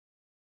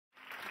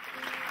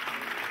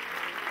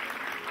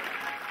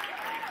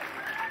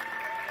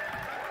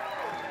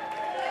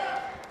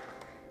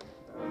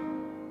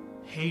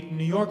hate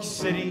New York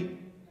City.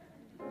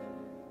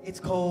 It's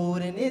cold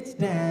and it's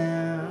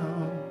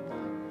down.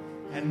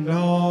 And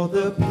all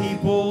the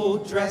people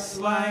dress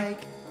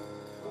like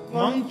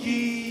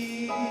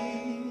monkeys.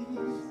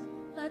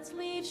 Let's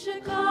leave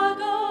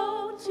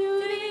Chicago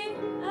to the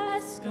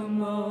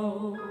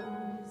Eskimos.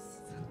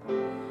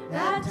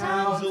 That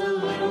town's a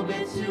little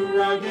bit too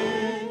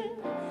rugged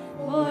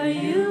For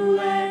you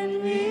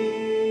and me.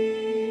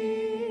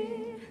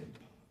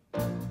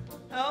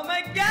 Oh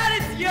my God,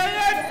 it's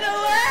YoungArts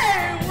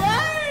LA,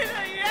 right?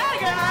 Yeah,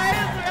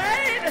 guys,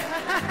 right?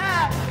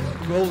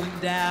 Rolling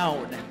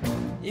down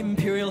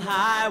Imperial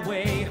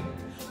Highway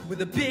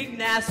with a big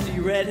nasty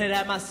redhead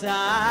at my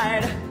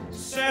side.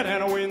 Set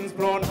and a wind's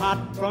blowing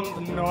hot from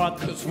the north,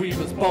 'cause we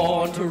was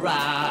born to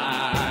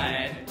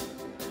ride.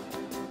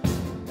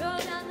 Roll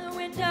down the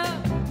window,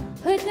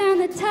 put down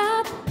the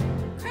top,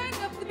 crank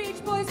up the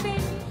Beach Boys,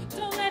 baby.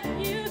 Don't let the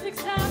music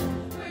stop.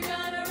 We're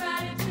gonna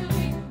ride it till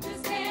we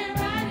just can't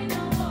ride it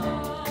no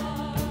more.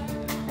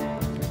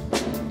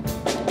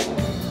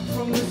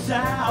 From the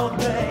South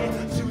Bay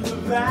to the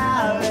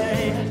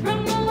Valley,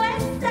 From the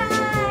west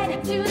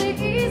side to the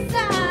east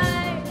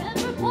side,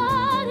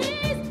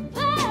 everybody's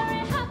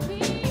very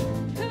happy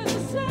 'cause the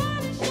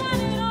sun is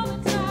shining on the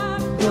top.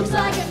 Looks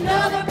like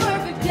another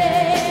perfect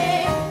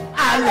day.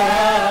 I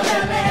love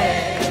LA.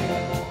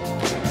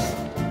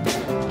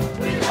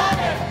 We love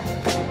it.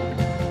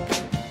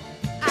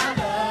 I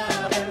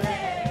love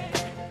LA.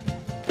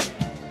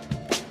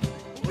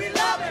 We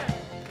love it.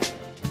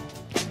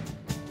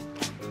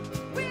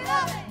 We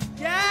love it.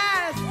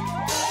 Yes.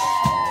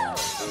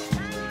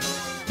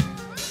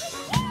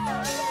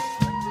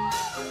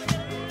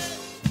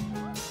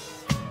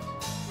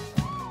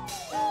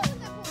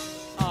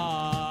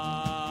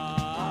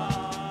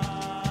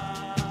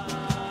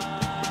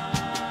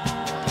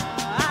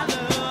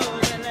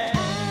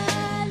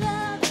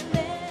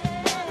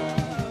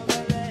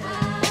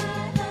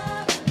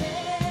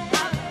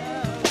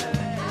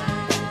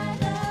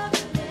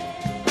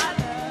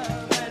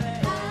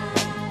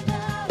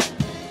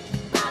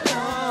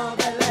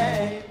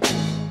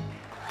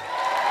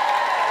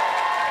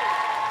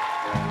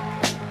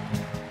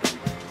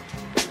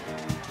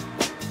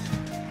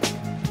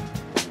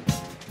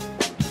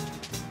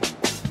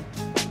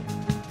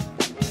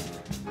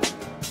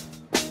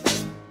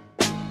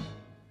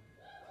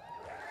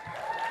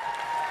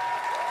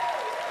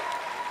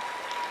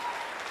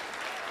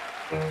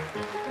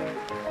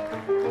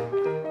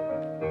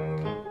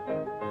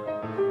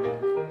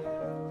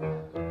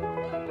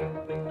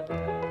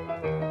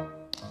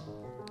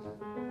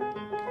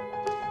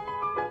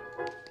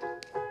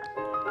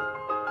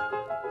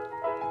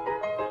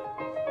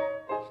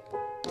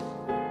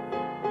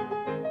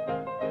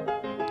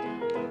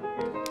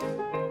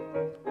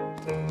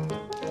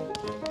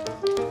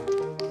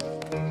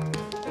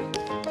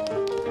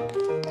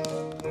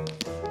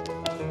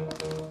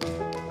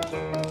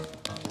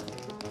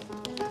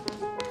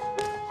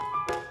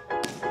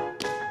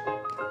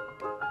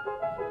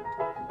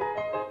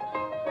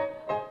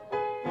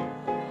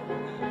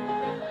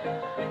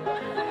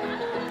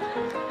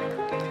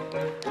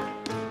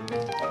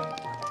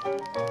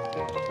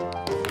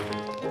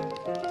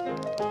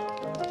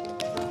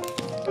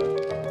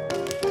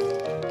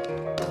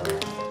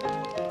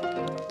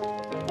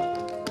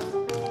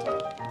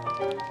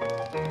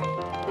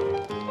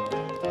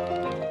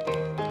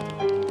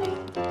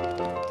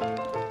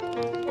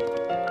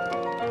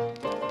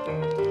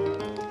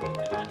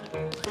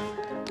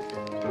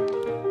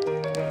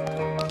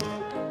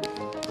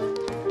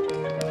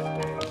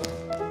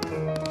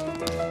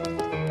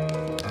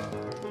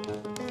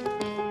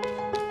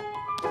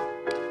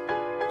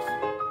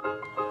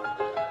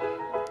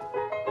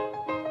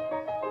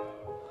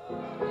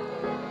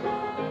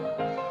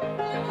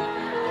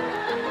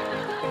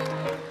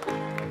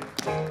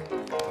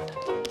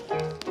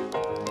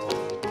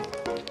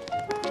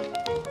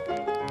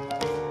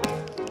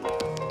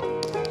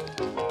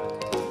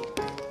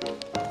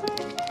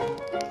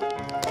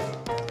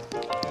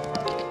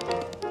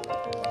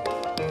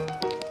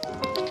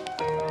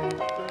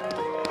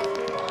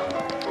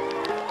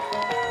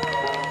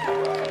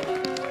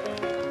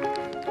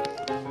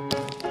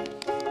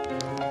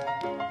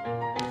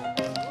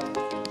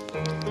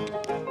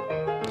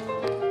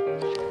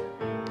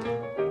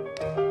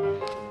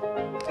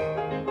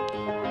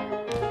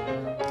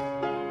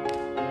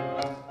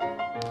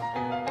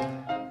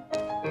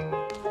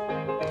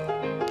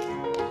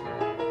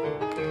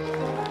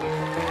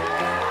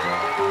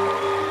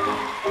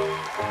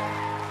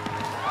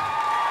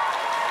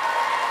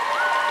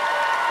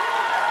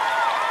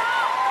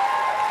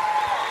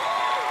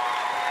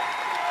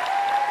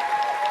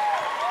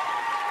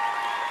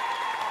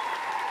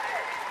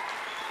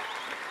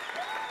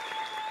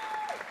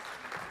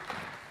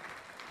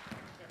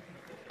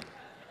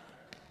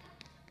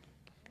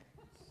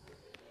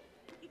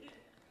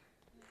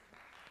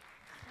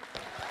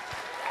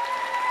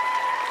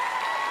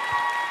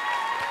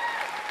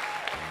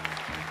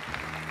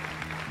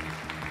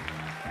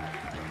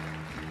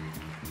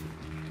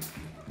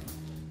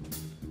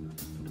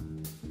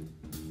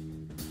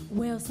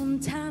 Well,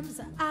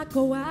 sometimes I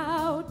go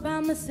out by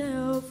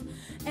myself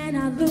and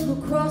I look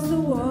across the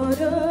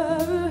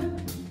water,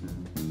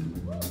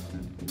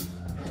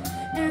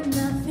 and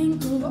I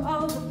think of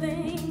all the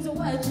things of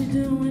what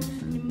you're doing.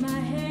 In my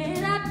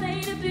head I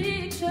paint a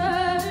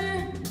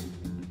picture.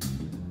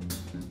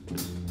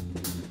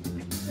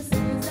 But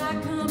since I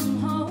come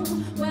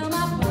home, well,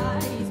 my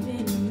body's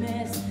been a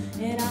mess,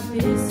 and I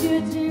miss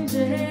your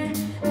ginger hair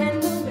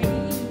and the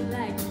way you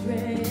like to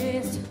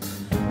dress.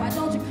 Why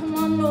don't you come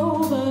on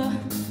over?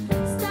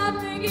 Stop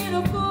making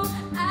a fool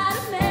out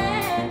of me.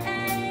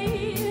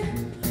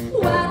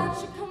 Why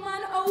don't you come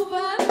on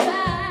over,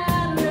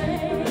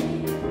 Valerie?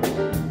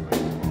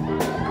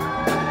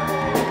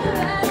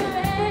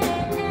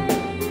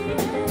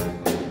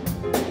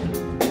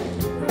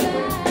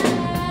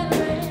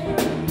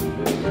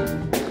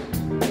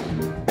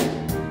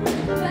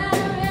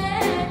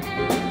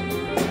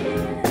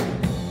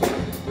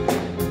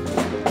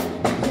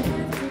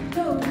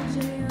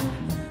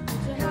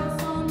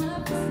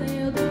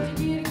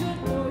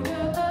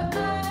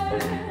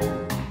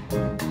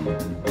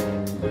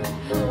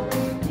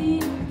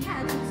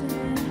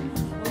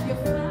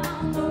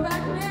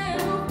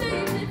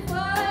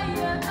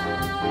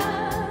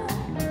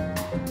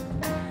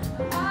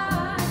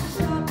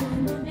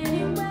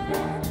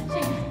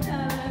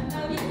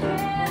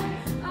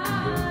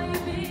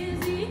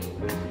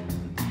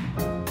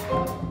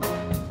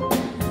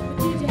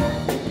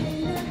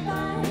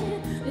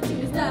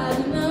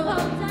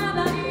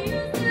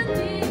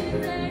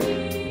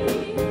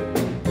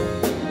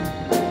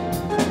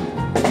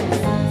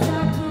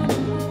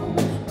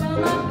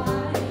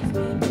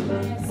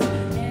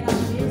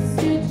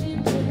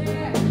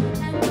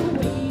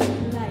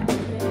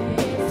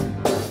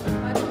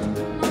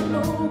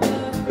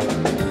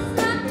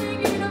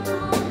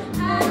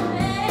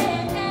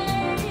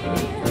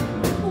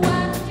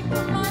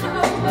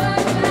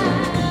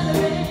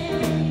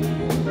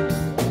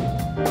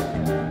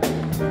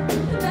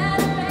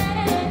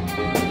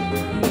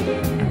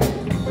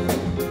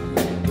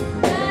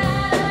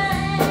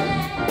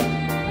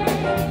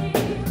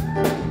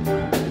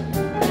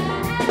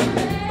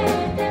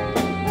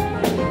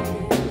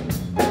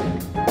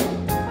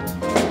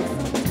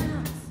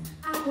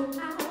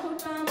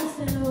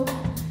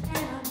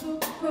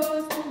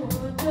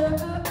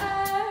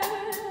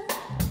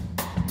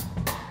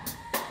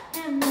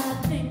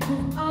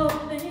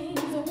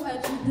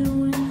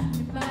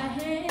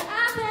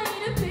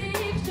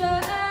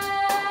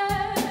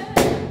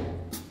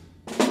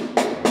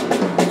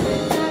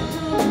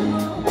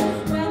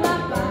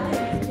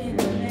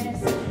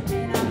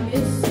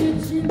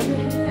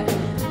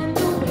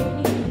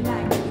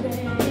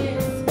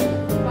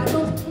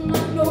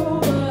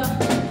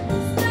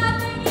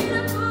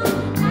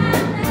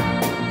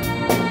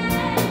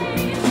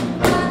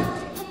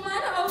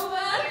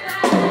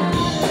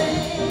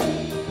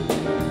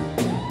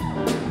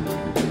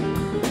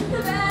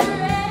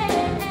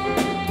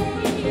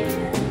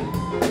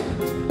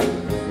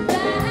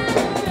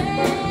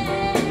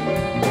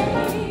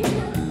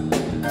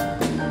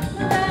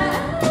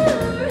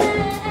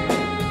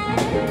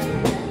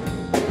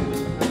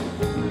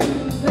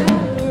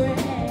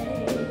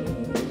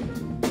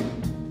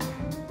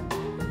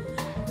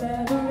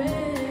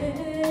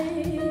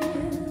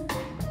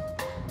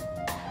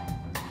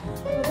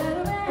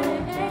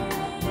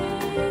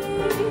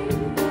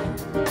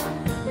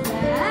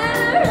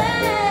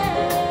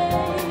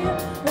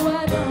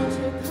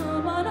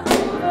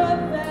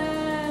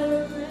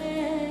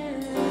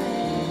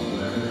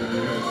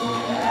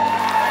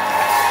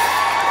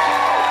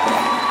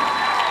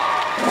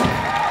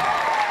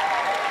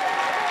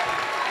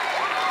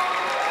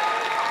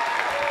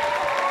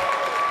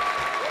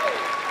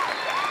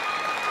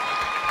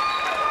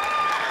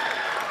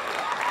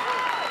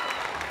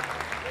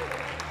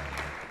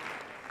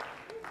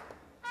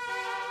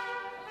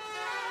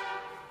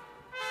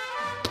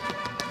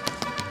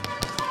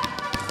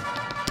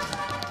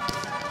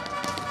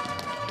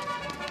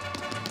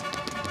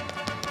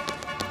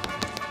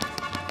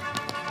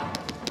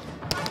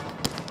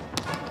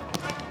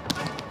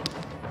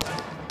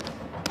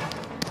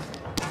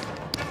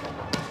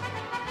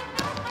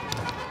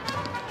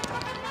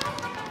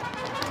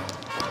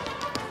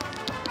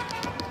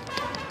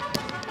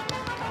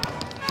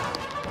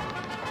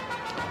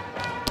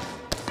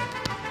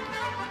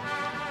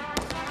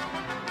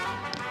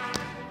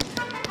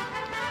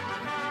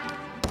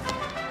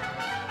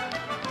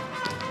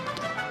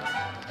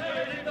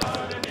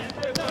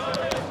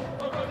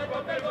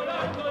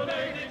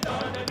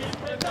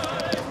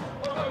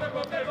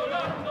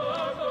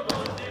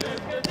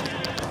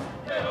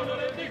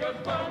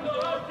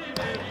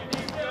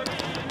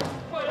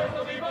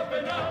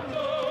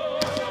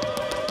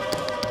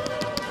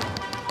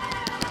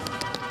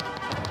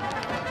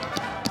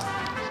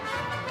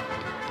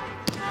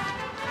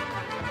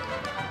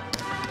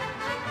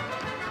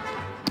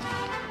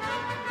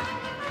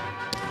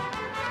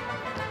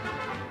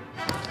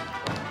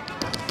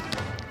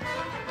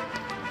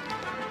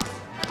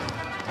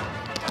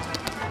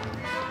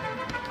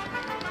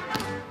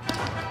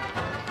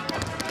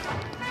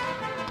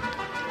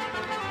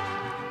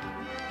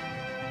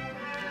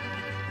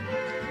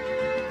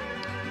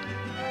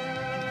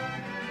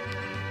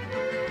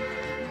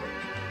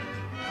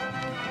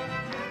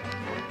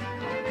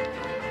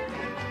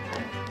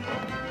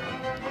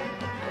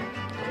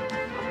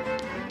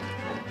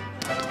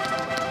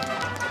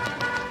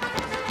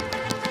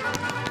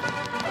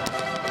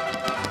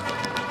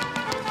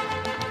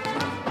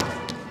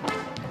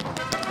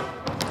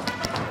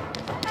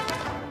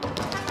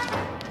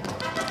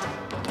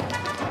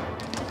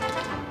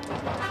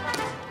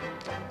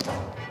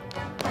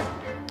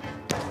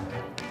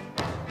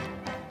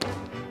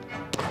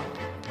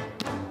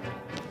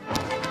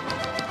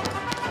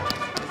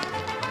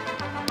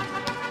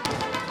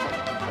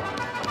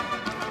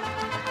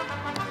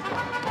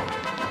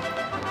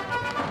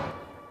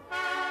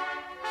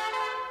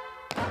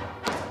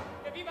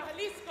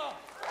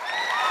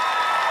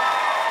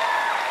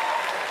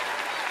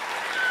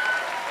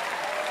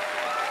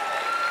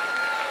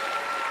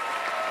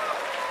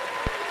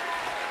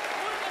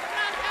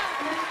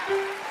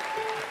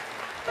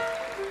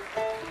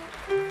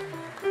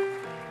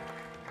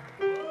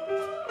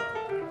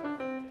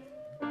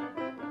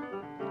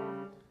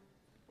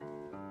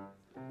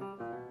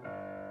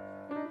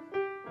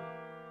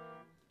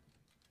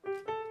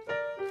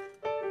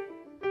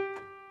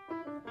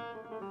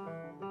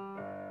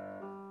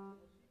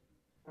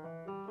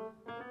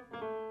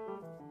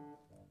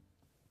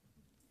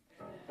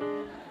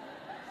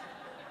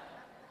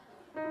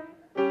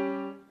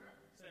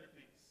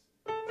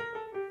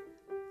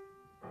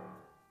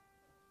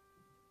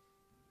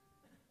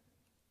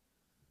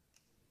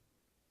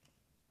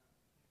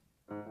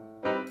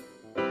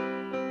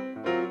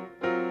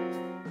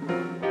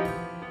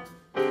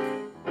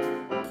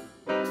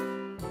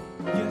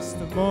 Yes,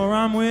 the more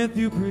I'm with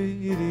you,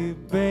 pretty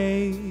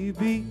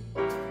baby,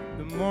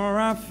 the more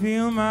I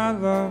feel my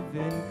love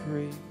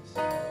increase.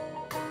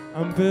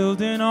 I'm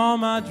building all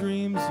my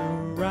dreams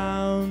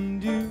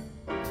around you.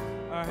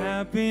 Our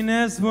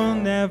happiness will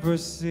never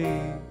cease.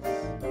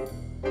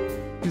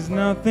 'Cause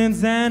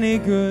nothing's any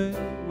good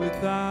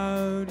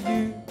without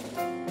you.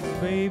 'Cause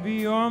baby,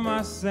 you're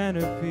my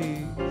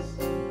centerpiece.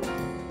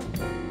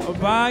 I'll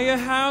buy a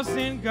house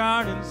and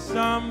garden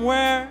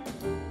somewhere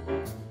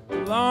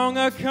along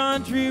a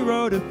country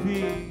road of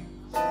peace.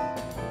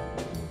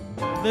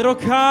 A little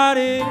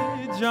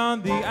cottage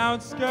on the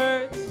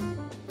outskirts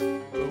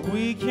where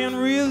we can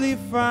really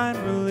find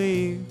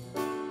relief.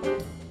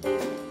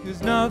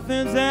 'Cause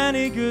nothing's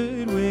any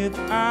good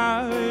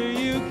without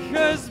you.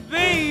 'Cause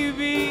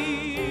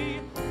baby,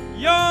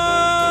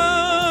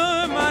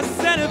 you're my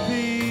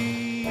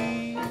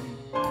centerpiece.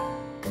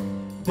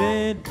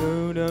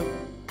 Da-do-da,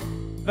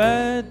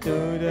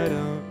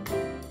 ba-do-da-da,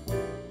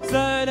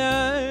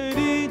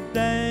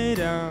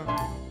 sa-da-dee-da-da,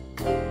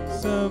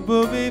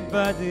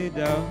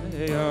 sa-boo-bee-ba-dee-da,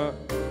 yeah.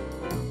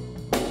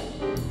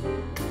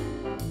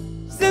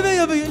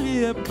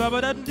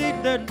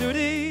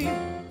 Sa-ba-ba-ba-ba-ba-da-dee-da-doo-dee,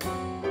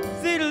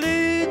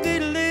 diddle-dee,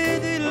 diddle-dee,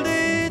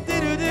 diddle-dee,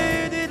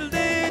 diddle-dee, diddle-dee,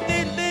 diddle-dee,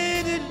 diddle-dee,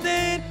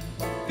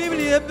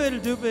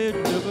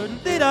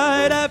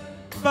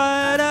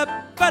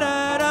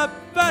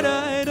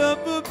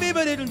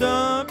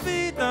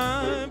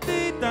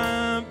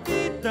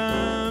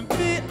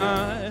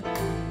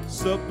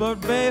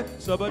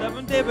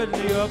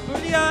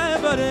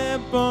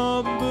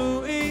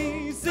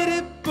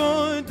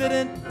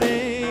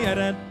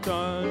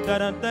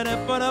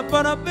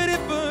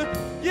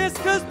 yes,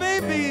 'cause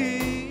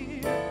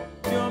baby,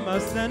 you're my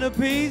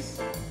centerpiece,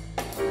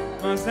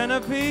 my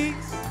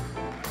centerpiece,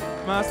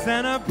 my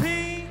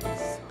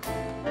centerpiece.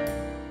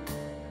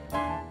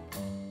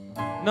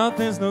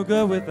 Nothing's no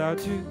good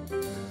without you.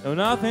 No,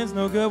 nothing's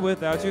no good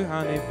without you,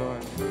 honey boy.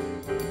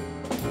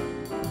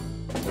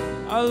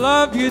 I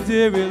love you,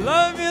 dearie,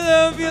 love you,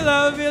 love you,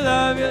 love you,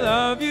 love you,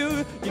 love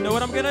you. You know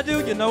what I'm gonna do?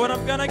 You know what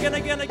I'm gonna get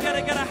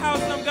a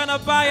house. I'm gonna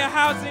buy a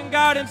house and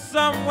garden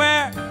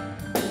somewhere.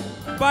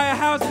 Buy a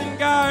house and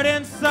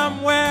garden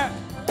somewhere.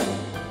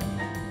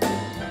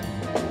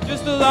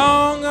 Just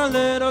along a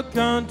little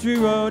country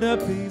road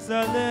of peace,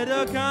 a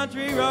little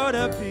country road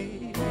of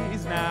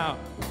peace. Now,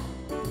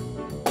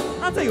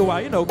 I'll tell you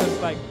why, you know, 'cause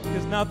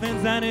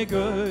nothing's any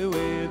good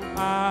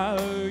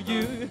without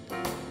you.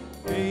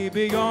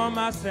 Baby, you're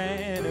my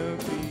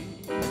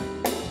centerpiece.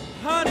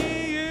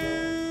 Honey,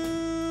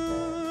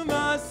 you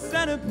my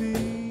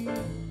centerpiece.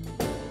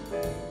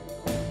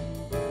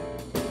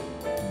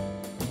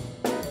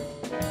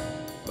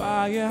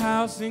 Buy a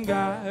house and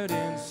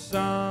garden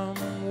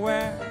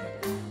somewhere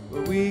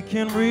where we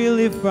can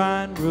really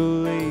find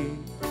relief.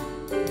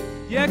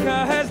 Yeah,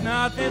 'cause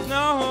nothing's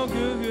no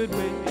good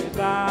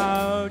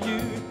without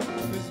you.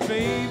 'Cause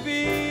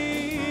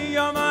baby,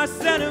 you're my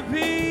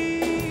centerpiece.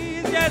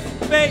 Yes,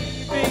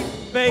 baby,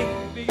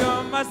 baby,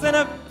 you're my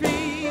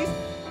centerpiece.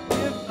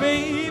 Yeah,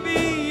 baby,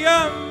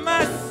 you're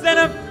my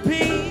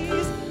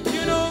centerpiece.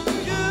 You know,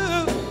 you,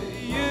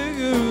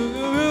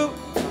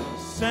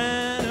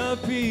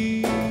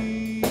 centerpiece.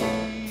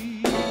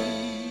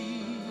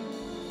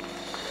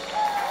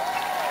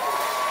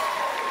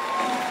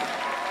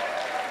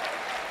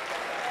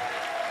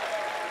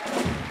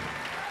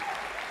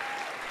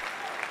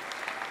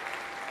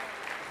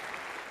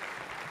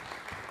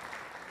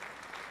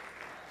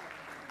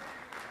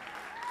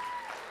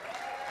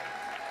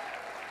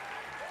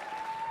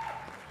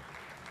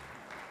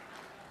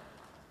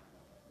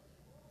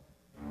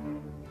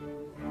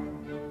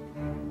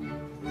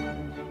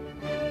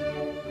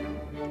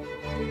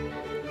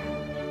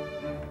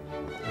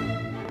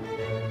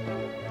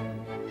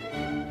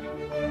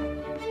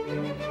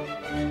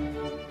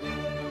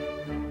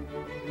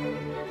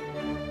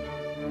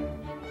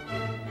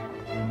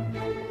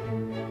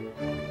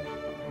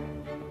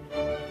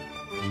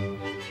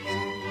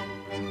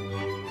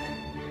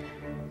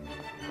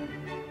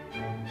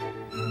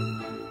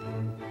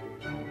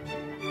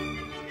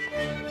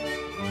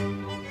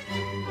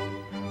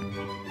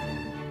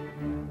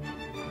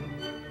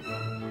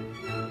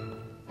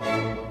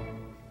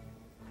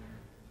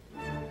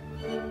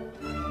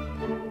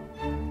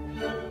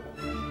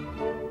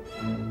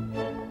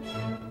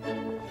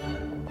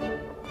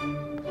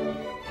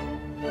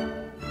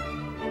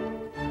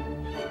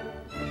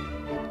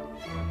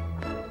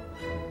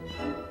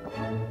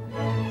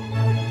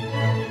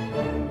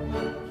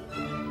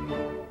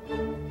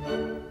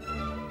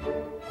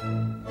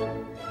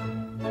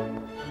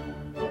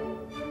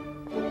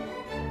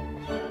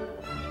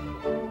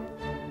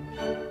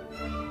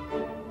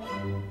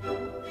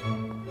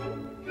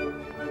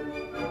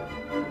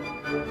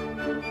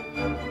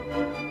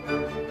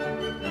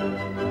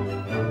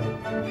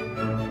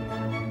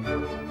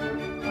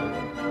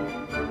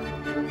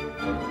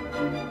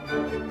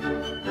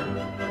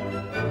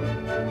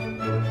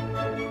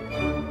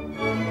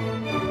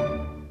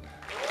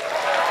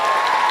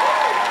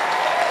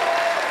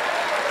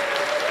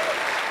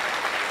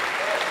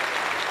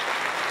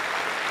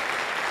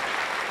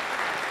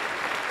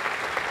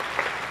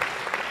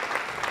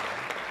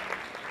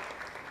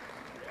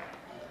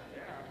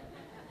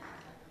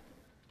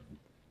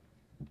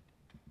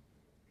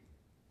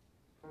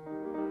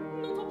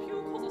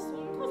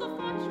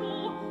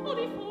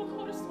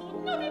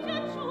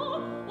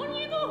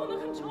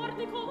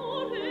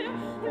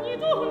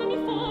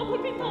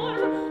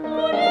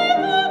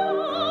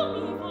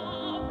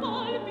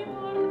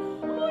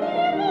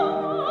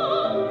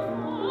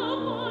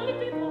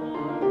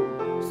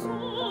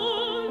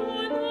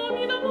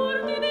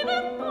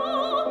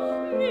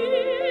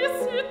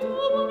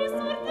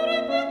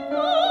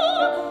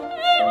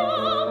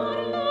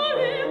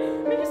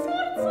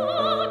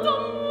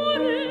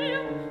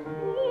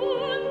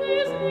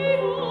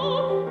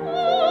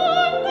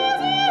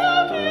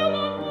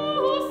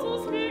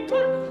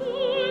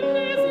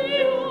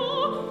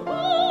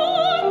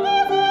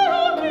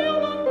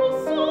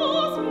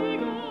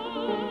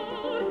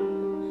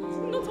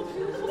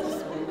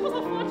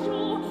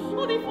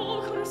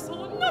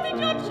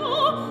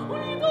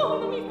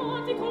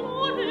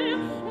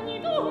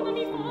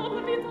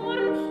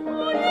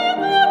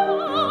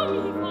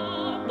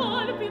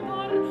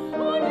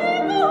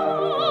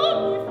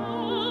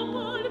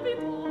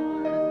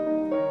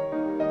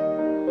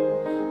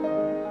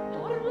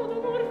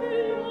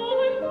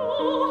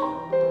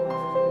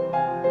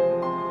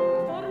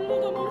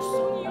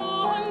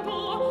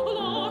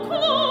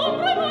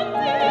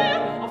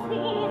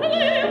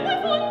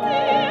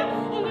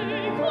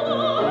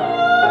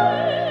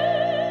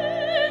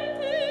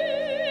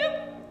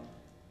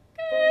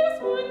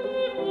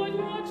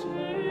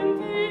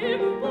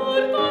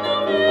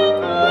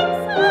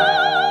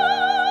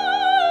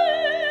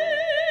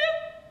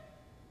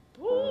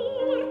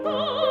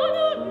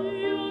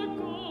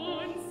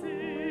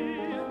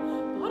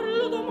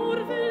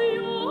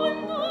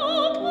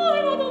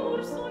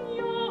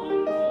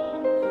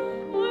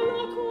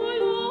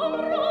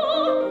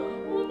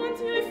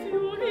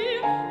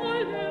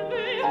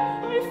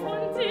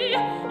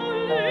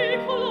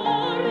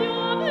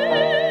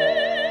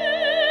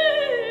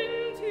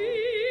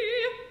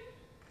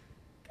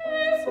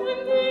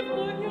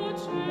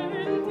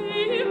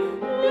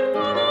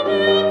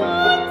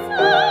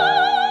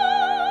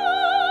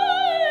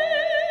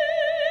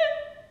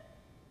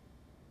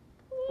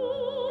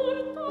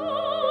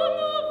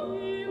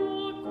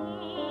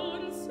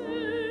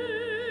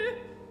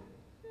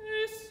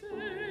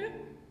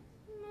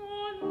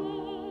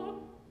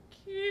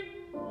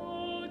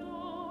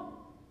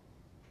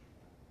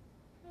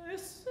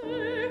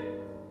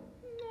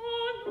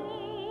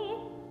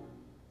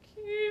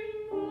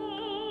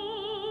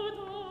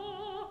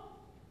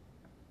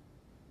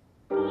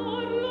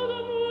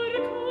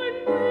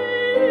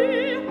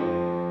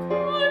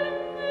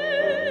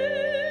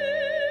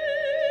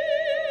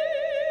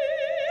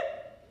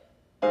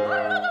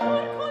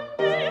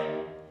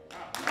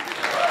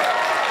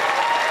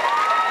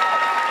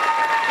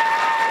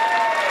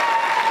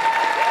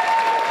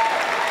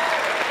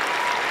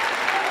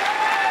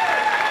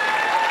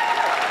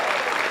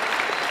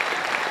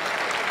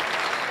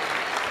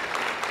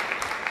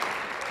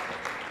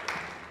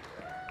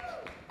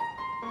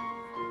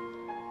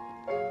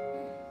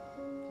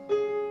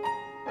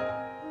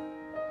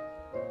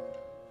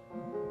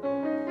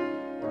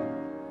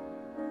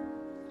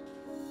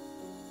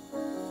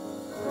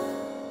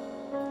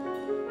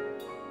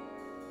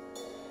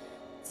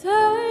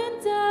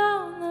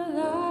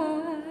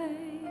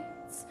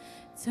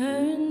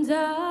 Turn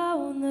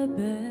down the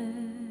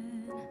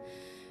bed,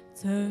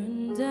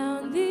 turn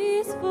down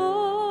these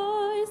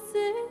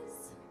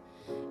voices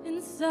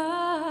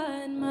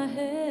inside my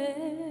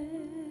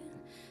head.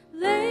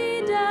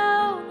 Lay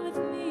down with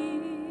me,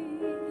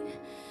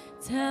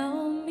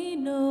 tell me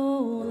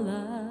no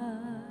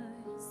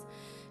lies,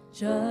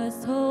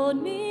 just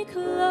hold me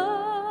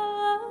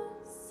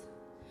close,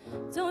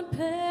 don't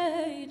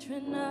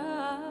patronize,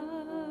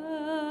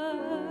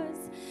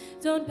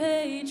 don't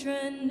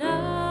patronize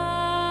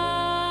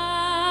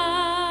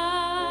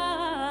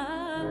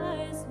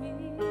me,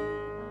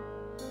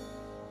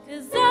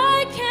 'cause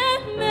I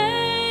can't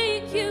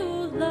make you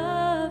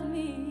love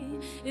me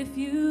if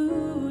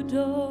you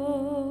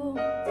don't.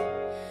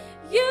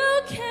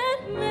 You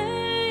can't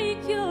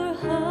make your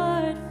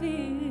heart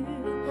feel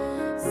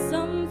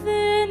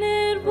something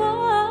it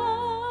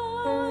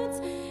wants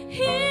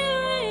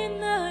here in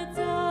the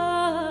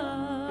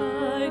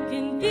dark.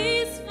 In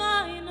these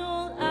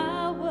final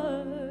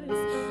hours,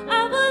 I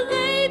will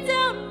lay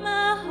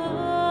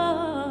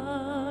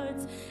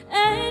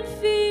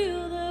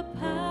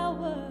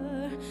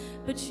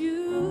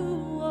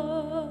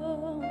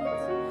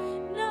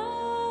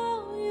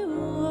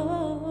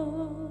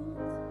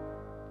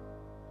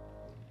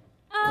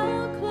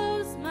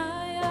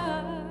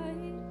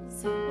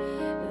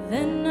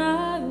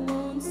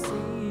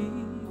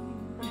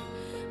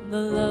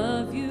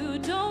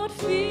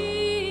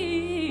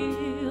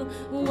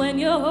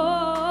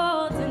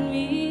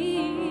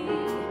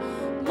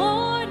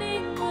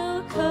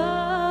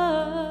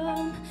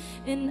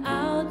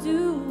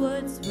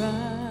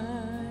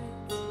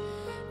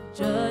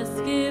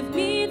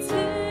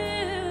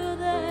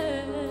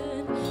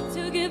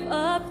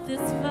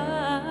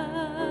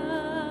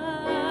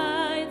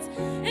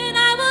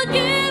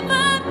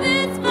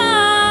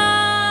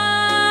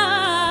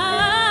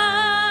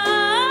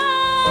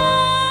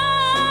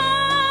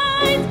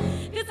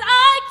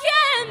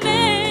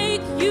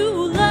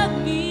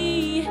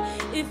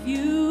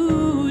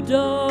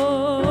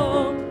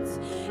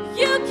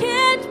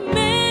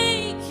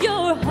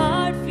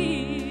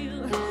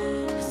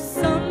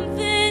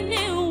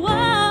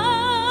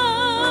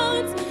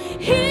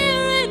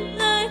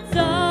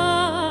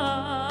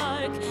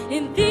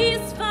In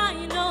these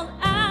final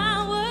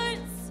hours,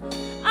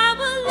 I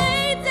will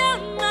lay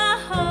down my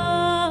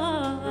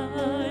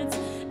heart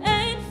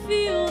and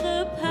feel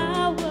the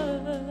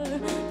power,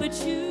 but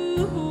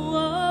you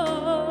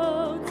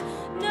won't.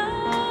 No,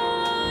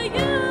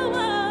 you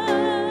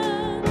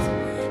won't,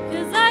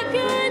 'cause I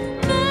could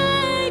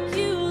make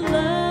you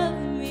love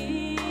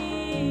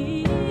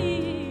me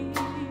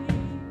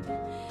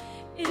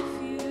if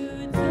you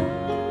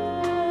don't.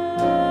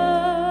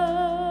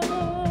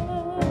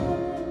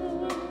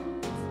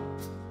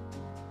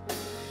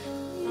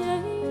 Yeah,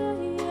 yeah,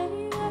 yeah,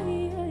 yeah,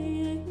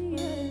 yeah,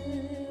 yeah.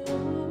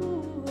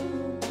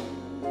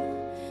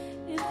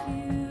 If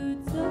you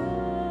don't.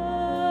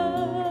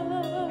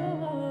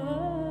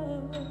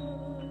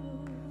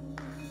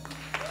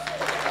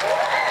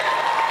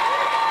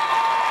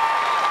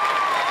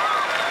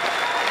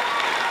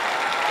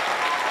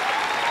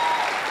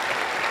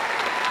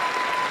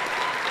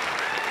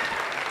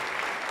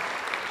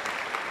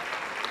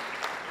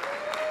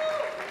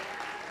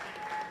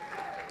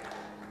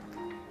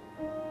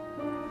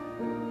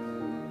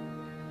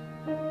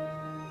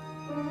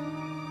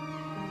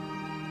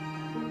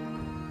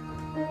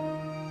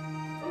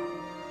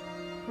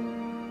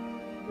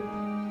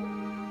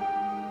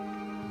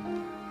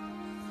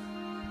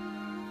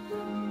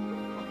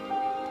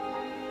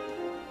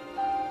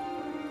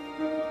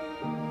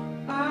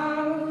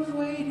 I've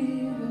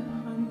waited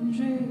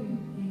 100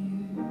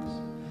 years,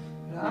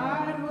 but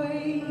I'd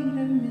wait a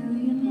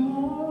million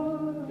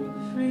more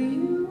for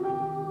you.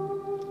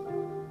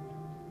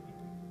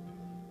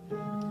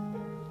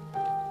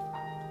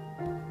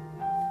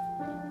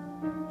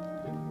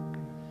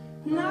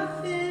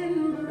 Nothing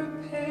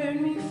prepared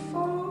me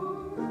for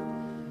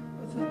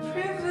the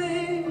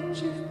privilege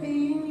of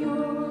being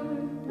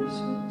yours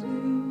to do.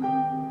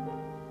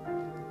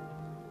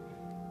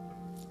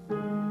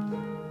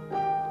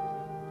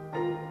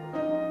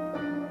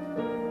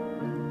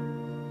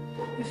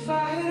 If I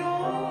had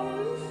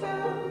only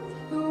felt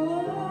the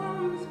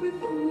warmth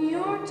within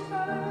your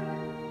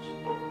touch,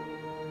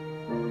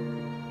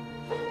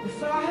 if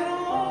I had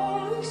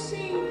only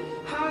seen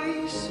how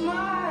you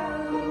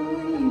smile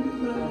when you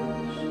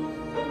blush,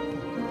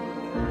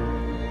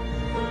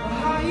 or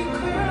how you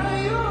curl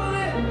your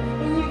lip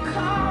when you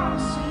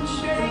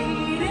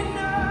concentrate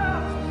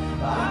enough,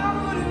 I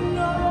would have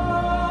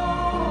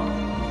known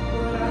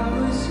what I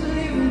was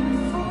living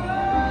for.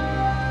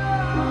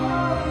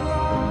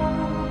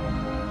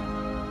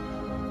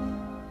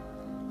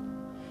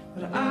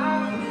 But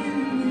I've been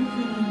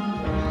living.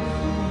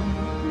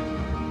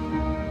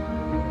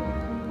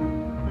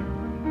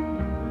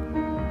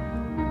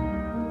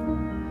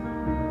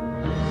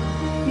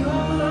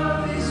 Your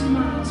love is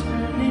my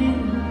turning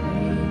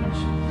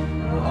page,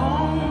 where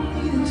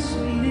only the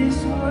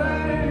sweetest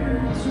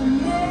words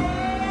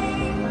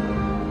remain.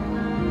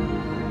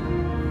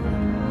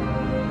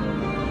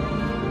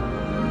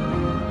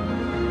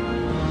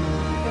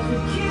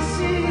 Every kiss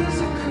is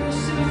a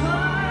cursive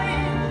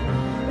line,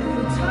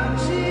 every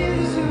touch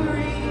is a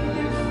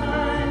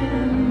redefined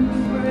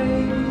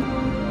phrase.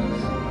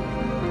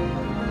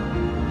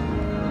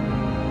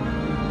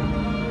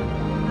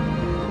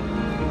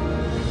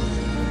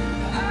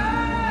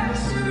 I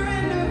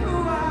surrender who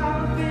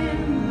I've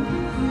been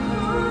for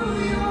who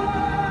you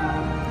are.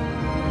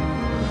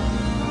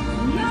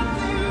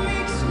 Nothing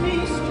makes me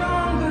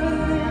stronger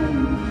than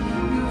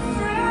your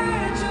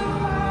fragile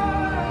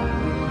heart.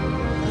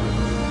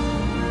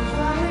 If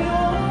I had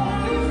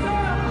only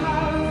felt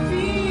how it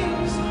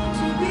feels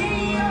to be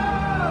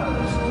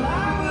yours, well,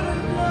 I would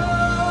have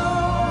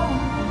known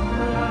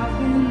what I've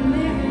been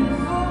living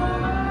for.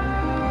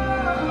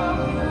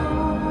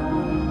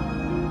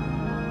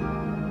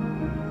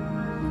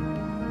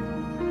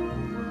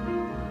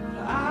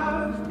 What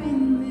I've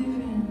been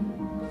living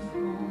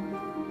for.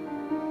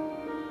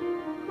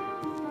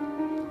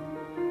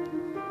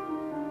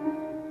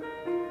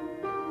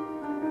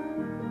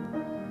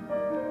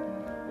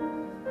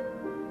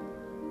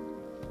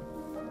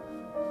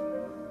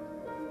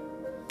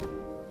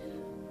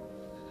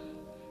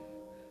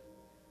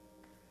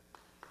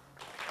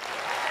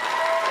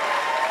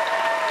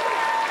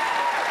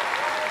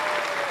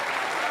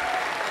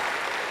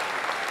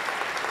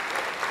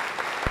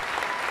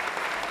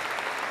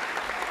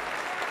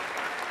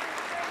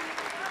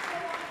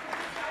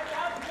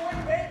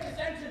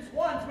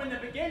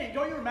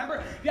 Don't you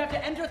remember? You have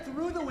to enter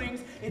through the wings.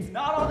 It's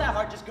not all that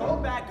hard. Just go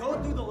back,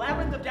 go through the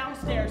labyrinth of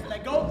downstairs, and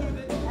then go through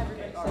the.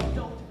 Everybody says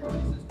don't.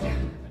 Everybody says don't.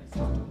 Everybody says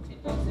don't. It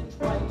isn't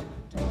right.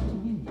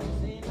 Don't.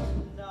 It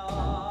isn't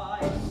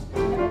nice.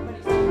 Everybody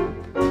says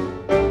don't.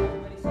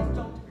 Everybody says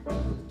don't. Everybody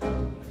says don't.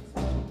 Everybody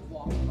says don't.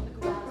 Walk on the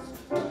grass.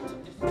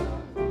 Don't just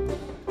stop.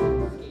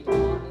 Skate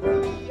on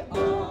the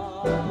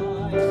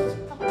ice.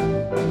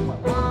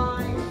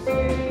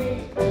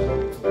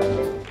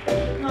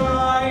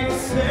 I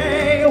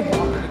say,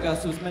 walk the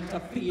gust was meant to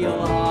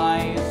feel.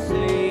 I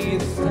say,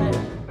 stay.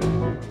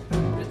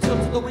 Tilt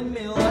to the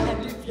windmill,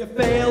 and if you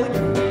fail, you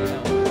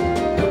fail.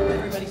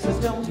 Everybody says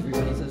don't.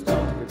 Everybody says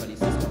don't. Everybody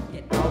says don't.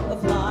 Get out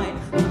of line.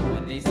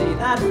 When they say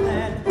that,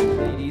 then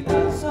lady,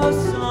 that's a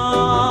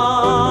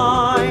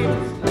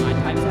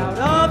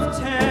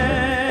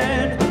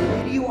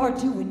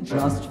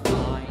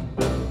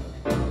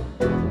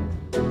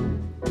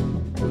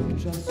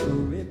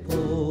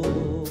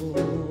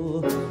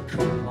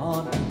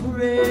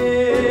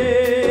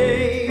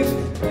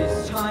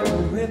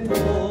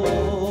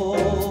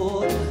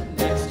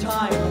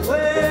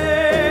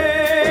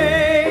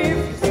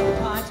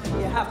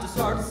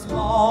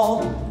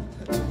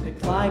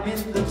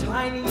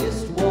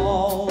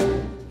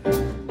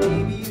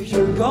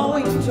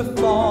going to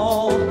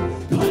fall,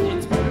 but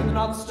it's better than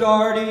not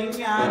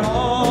starting at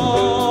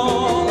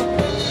all.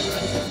 Everybody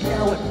says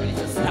no, everybody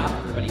says stop,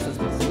 everybody says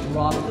must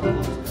drop the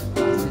boat,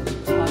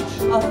 mustn't touch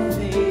a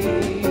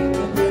thing.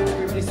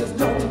 Everybody says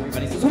no,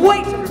 everybody says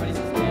wait, everybody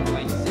says can't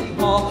wait to City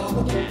Hall,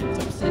 or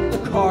can't upset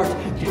the cart,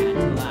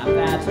 can't laugh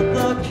at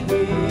the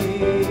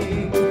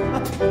king.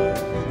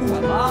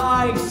 Well,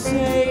 I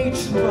say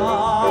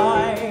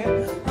try,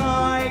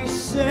 I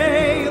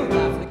say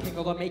laugh at the king,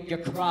 although make you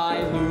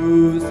cry,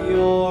 lose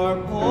your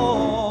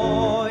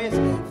poise,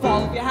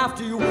 fall if you have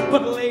to,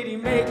 but lady,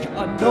 make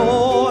a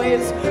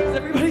noise.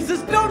 Everybody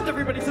says don't,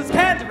 everybody says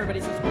can't,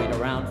 everybody says wait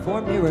around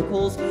for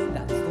miracles.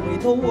 That's the way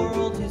the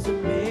world is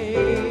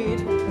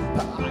made.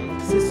 But I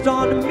insist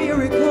on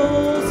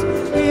miracles.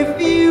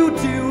 If you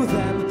do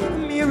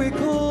them,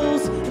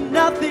 miracles,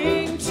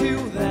 nothing to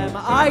them.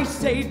 I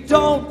say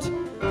don't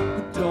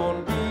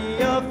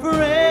be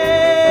afraid.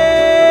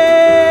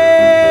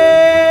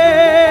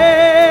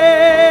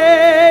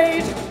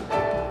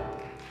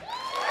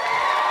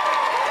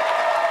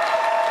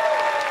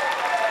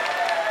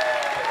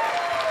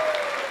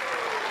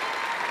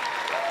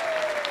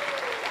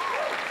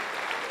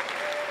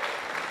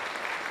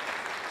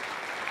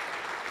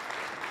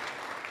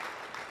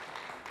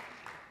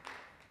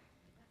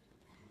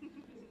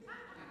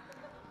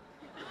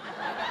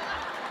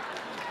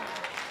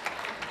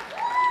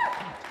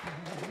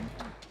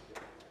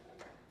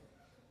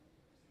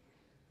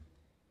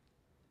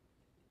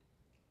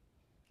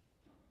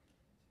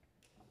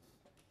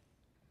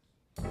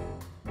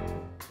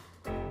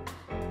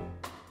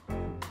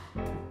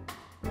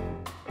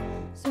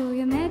 So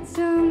you met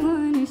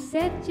someone who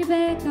set you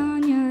back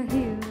on your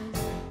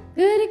heels.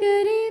 Goody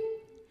goody.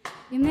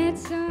 You met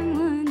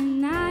someone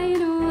and now you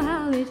know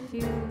how it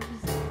feels.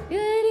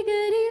 Goody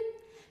goody.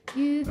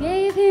 You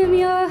gave him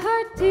your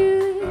heart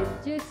too,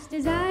 just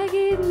as I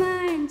gave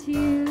mine to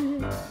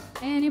you.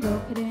 And you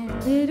broke it in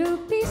little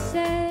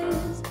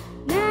pieces.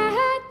 Now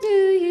how do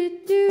you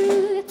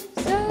do?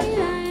 So you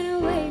lying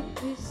awake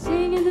just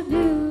singing the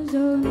blues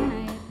all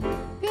night.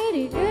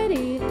 Goody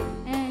goody.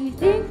 And you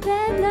think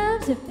that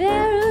love's a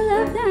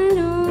barrel of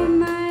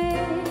dynamite.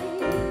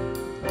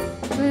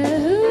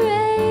 Well,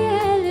 hooray,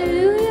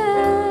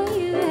 hallelujah,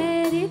 you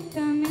had it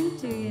coming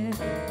to you.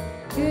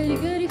 Goody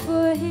goody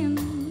for him,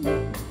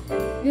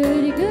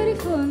 goody goody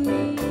for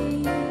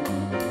me.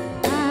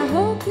 I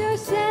hope you're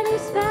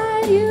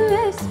satisfied, you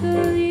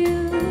rascal,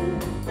 you.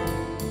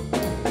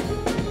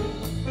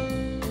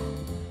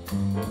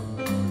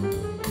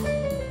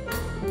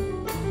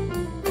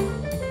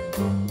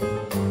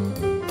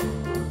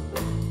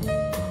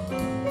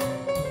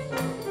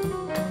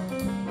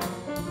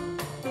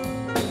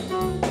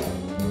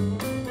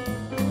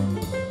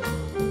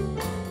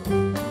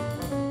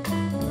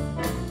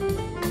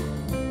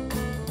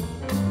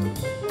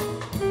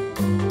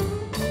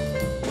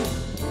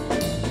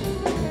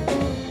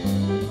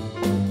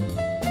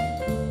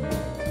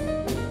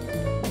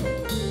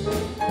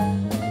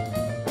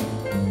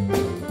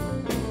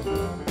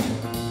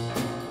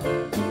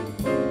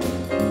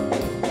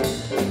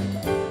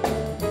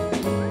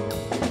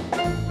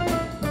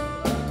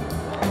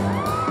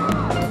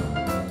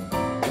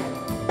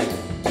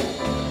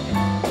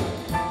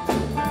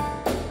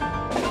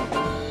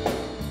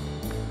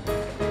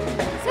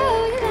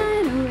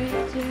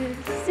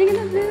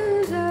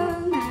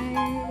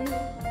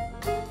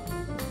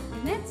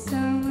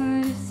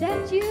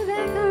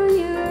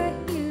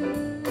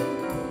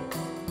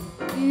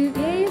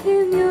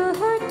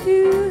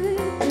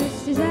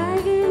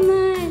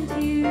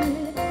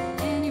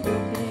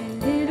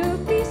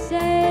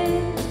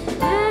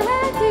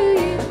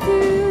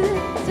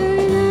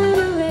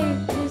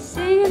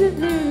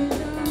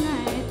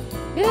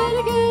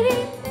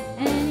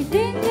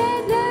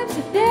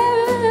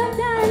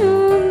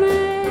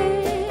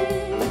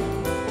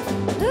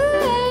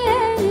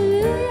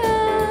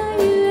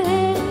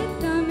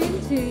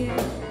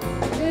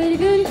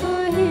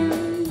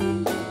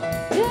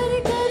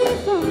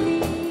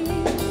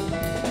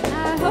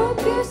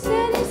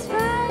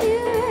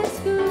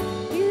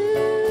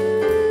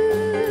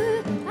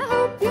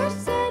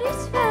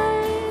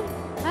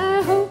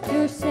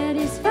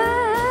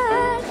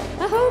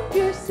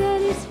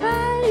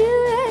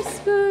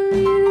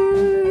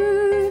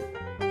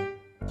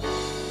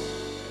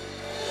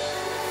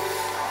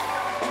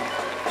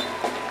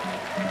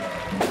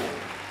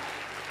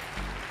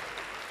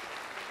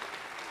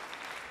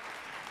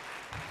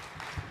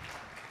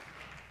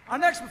 Our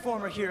next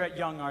performer here at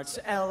YoungArts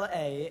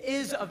LA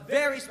is a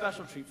very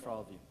special treat for all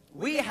of you.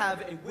 We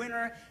have a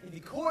winner in the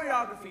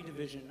choreography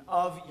division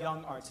of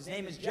YoungArts. His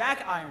name is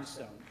Jack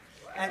Ironstone,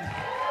 and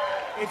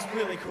it's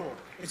really cool.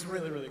 It's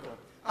really, really cool.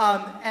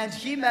 And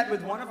he met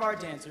with one of our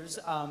dancers,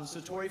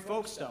 Satori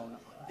Folkestone,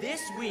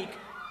 this week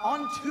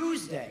on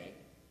Tuesday.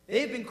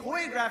 They've been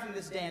choreographing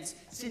this dance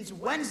since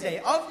Wednesday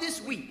of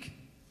this week.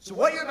 So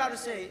what you're about to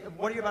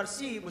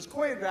see was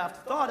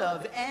choreographed, thought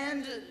of,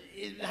 and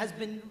it has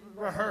been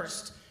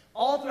rehearsed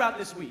all throughout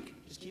this week.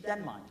 Just keep that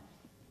in mind.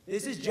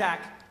 This is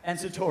Jack and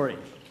Satori.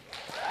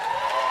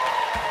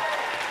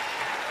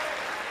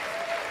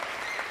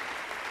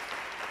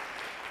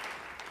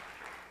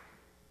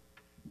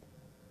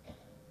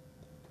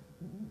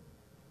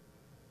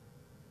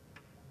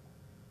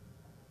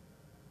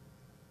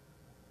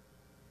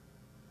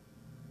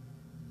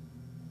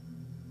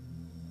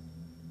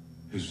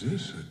 Is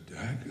this a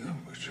dagger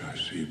which I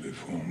see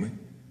before me?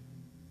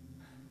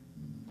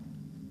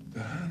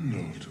 The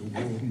handle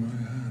toward my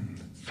hand.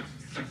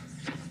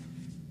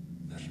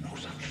 There's no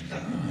such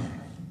thing.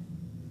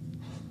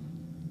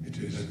 It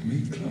is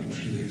me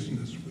clutch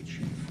laziness which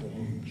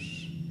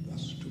informs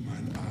thus to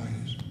mine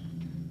eyes.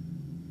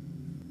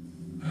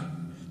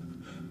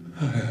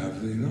 I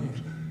have thee not,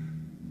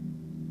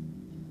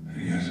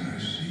 and yet I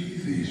see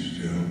thee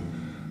still.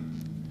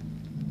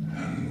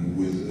 And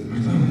with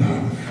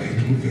thou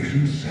fatal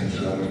vision sends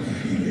out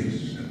Felix,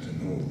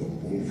 sentinel of the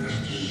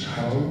wolf's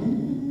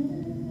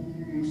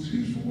sounds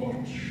his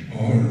watch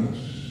o'er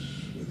us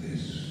with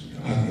his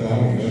art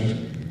thou but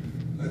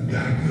a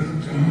dagger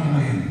to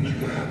mind,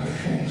 a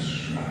false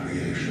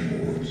recreation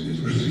is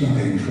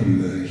proceeding from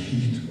the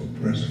heat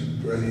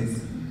oppressive brain.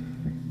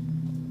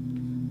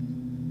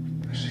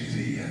 I see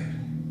thee yet.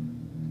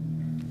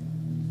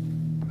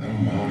 Thou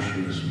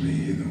marshallest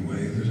me the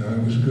way that I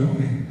was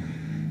going,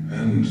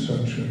 and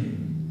such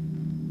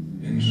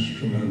an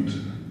instrument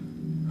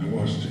I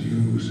was to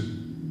use.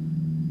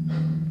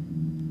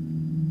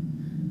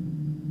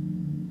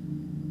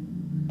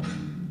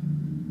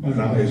 Mine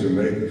eyes are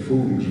made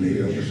fools me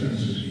of the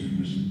senses,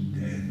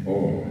 dead,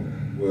 or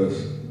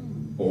worth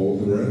all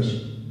the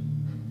rest.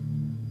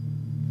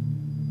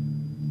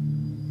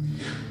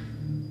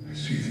 I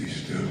see thee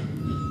still.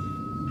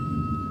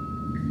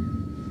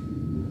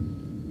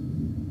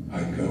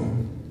 I go,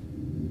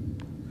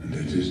 and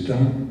it is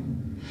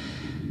done.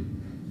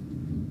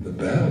 The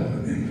bell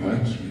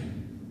invites me.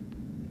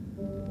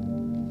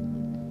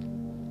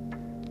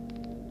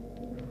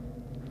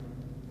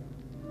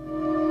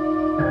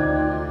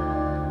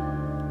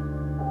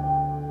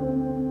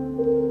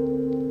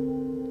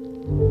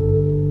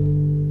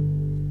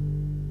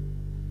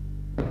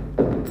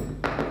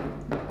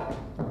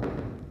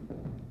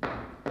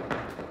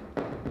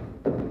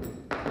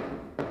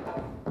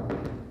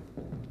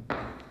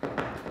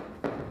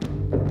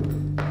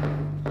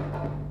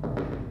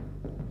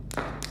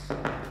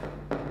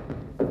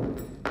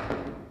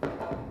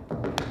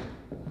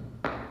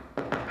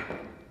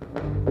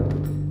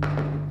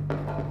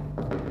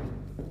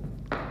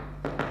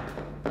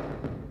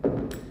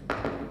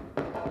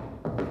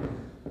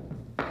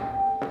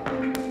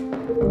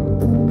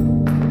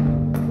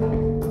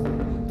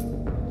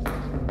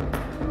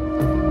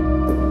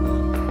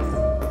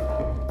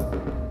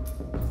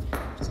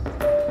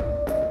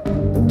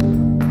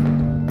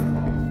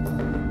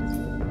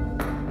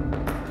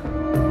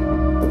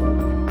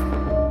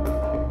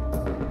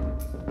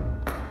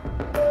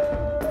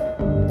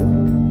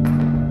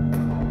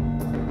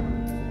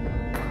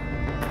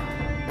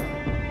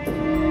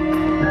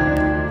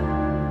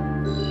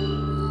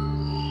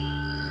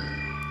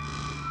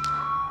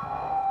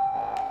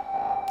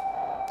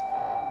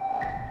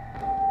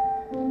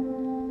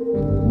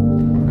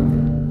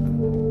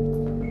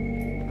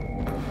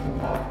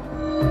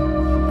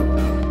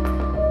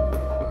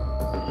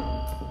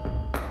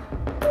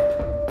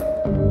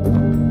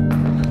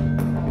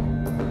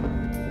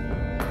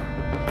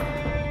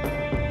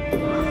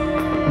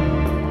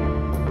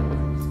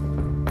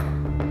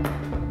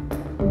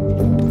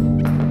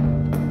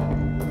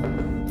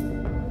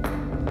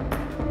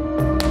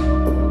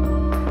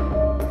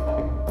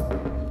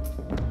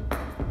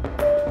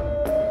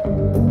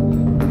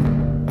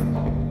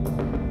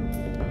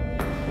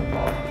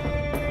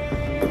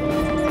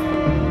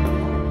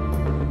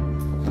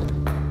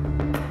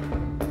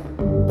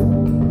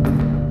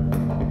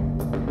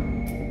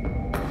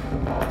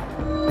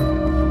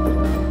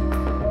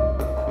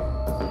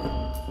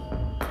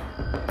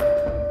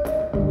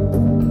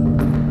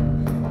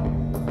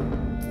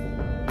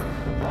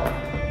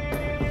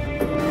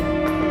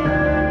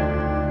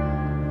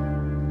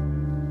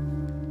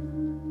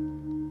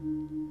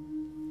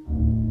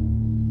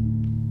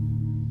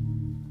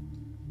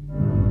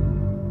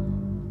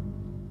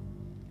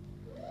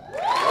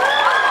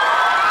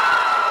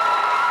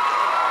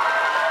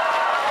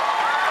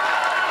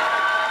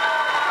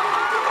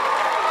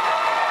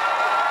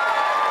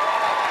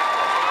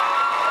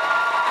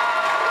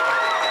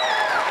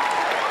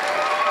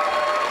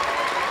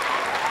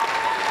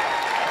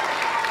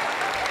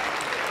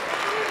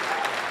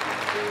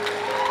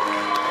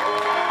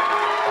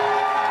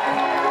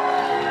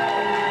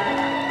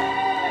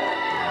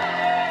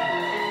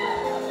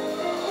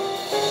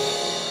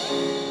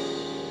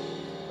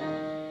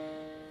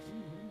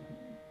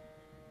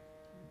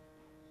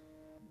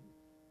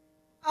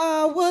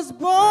 I was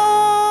born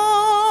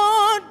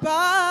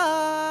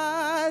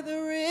by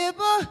the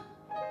river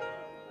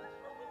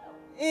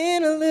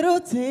in a little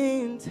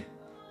tent,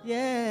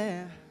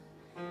 yeah.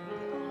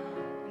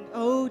 And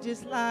oh,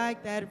 just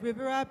like that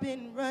river, I've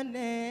been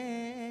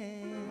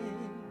running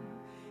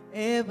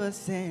ever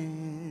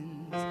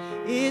since.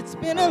 It's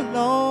been a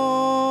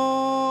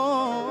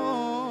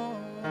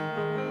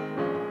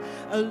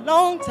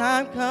long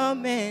time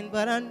coming,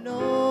 but I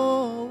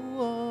know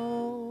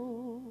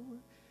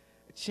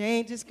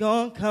change is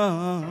gonna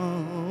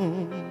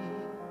come.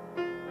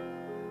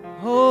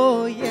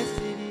 Oh, yes,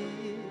 it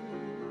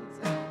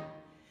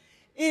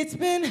is. It's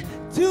been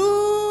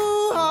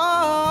too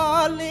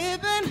hard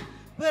living,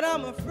 but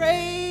I'm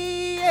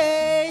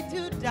afraid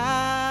to die.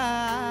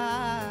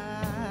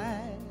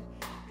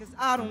 'Cause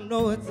I don't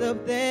know what's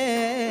up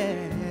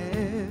there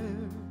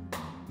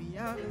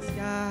beyond the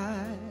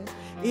skies.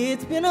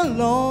 It's been a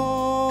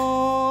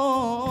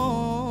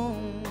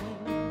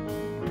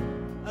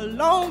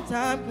long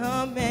time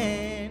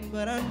coming,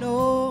 but I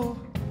know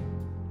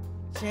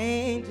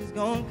change is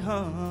gonna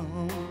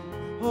come.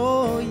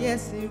 Oh,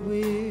 yes, it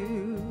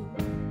will.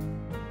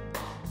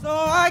 So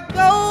I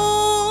go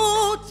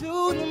to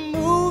the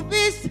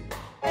movies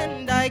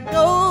and I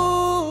go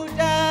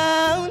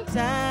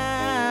downtown.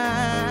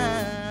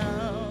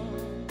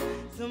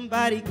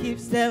 Somebody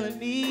keeps telling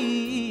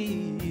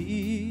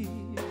me,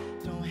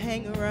 don't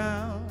hang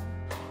around,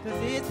 'cause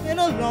it's been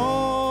a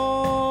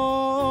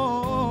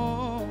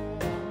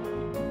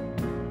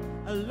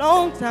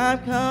long time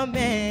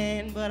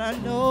coming, but I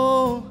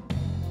know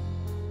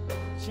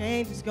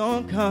change is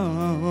gonna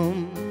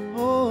come.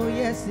 Oh,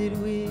 yes, it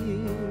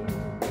will.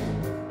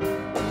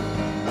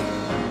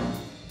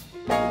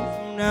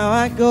 So now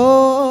I go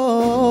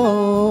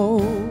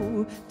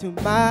to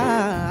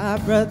my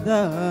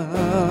brother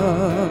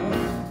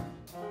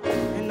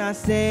and I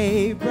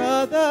say,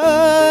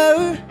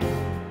 brother,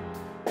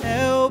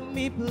 help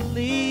me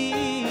please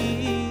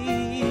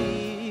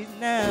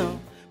now.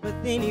 But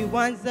then he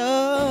winds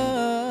up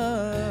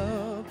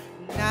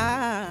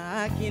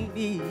knocking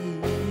me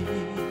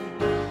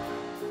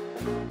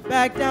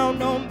back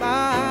down on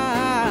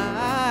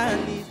my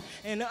knees.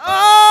 And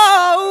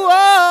oh,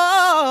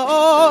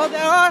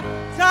 there are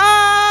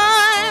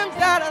times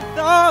that I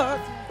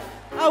thought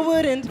I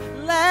wouldn't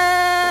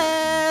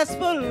last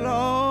for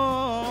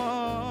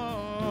long,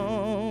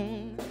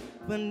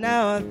 but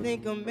now I think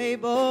I'm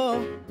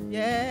able,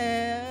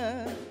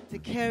 yeah, to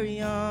carry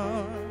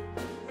on.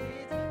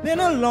 Been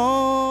a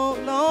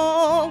long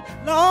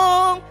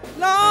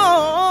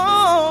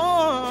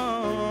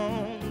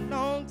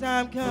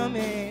time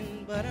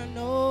coming, but I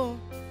know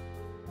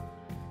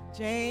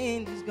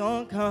change is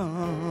gonna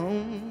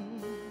come.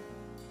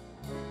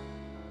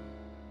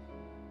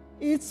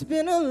 It's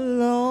been a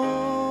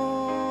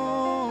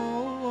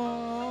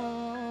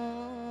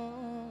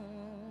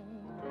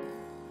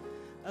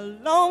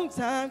long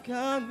time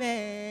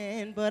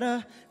coming, but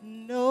I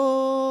know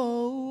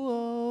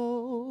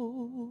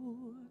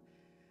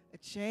a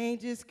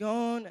change is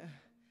gonna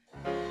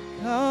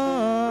come.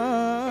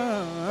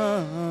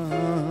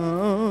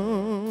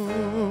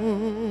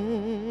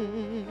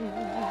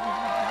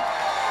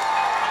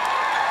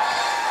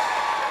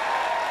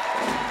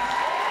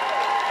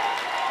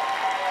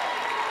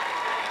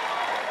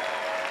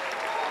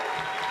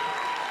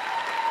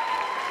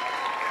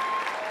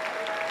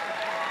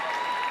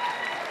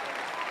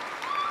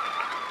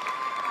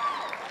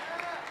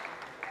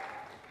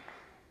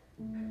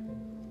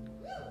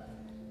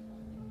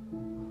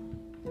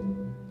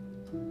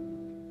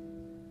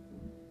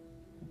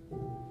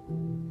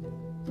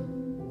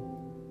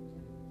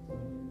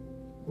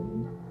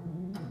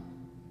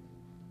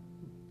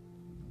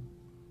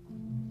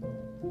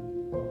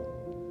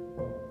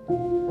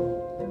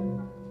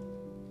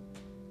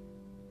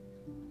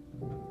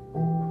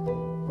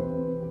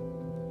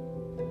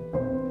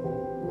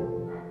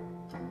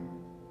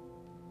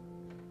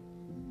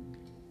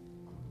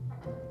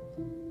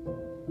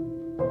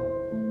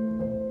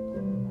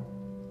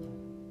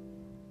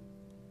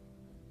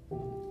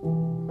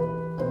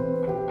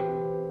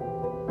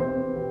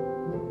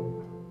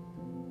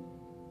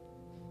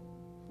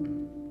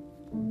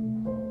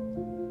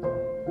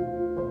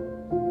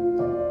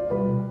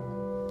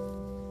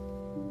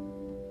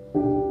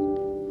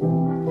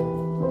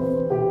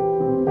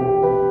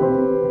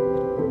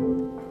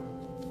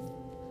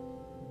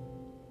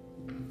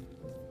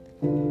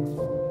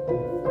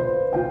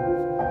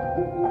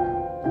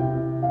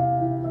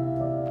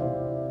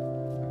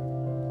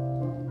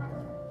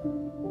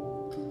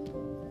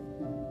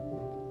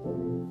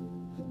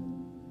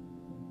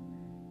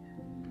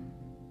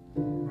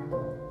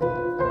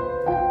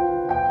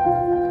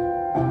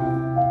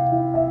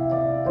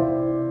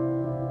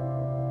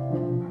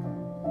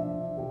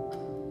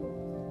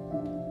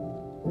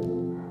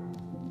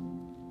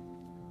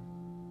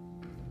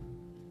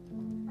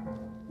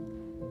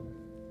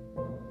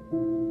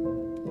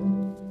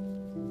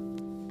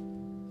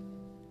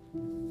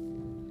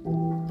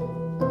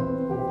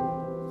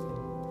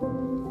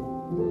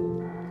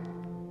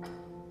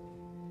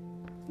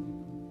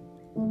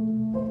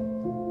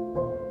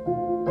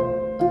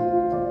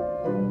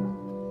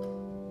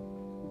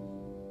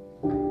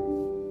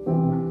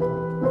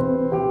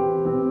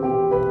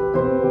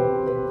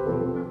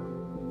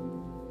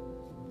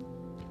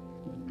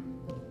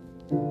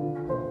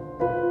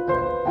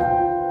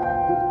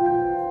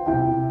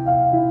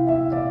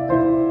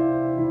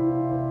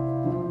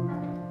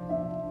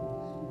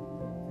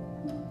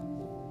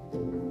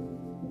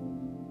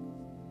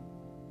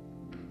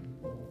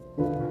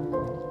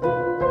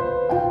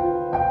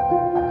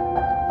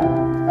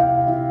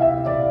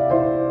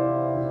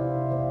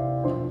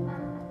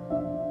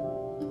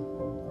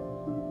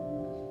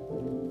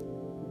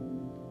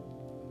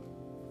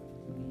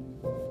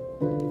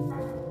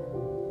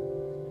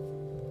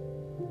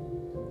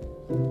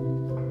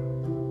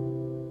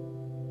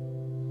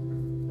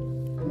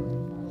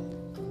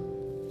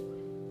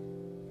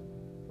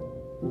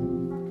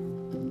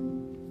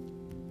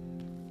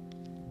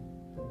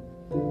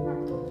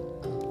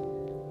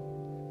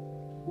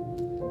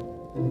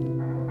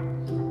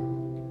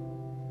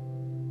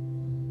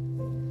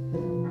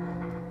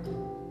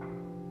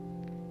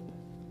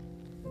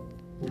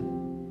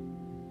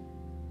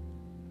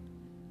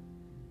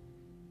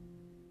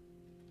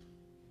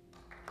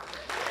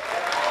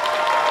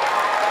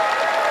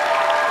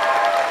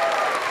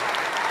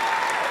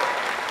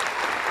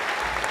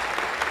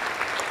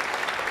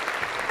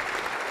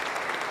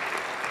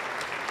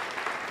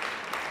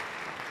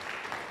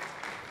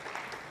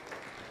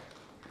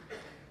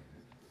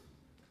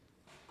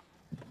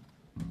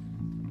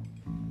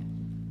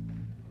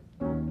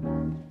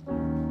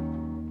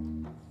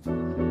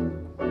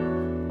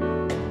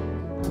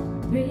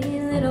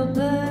 Three little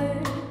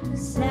birds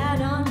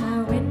sat on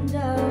my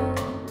window,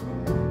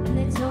 and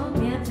they told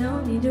me I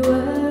don't need to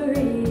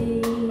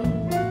worry.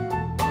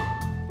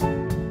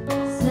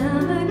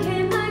 Summer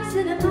came like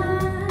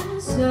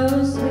cinnamon,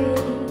 so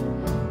sweet.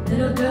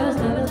 Little girls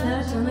never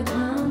touched on the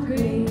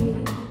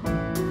concrete.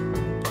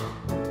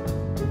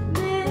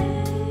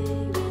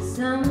 Maybe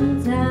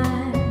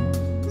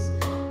sometimes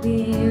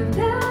we've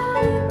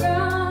got it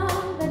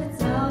wrong, but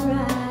it's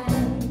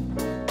alright.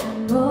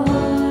 And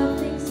more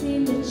things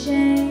seem to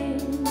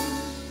change,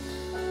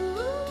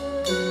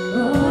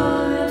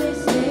 or they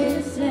stay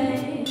the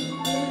same.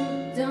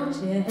 Don't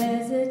you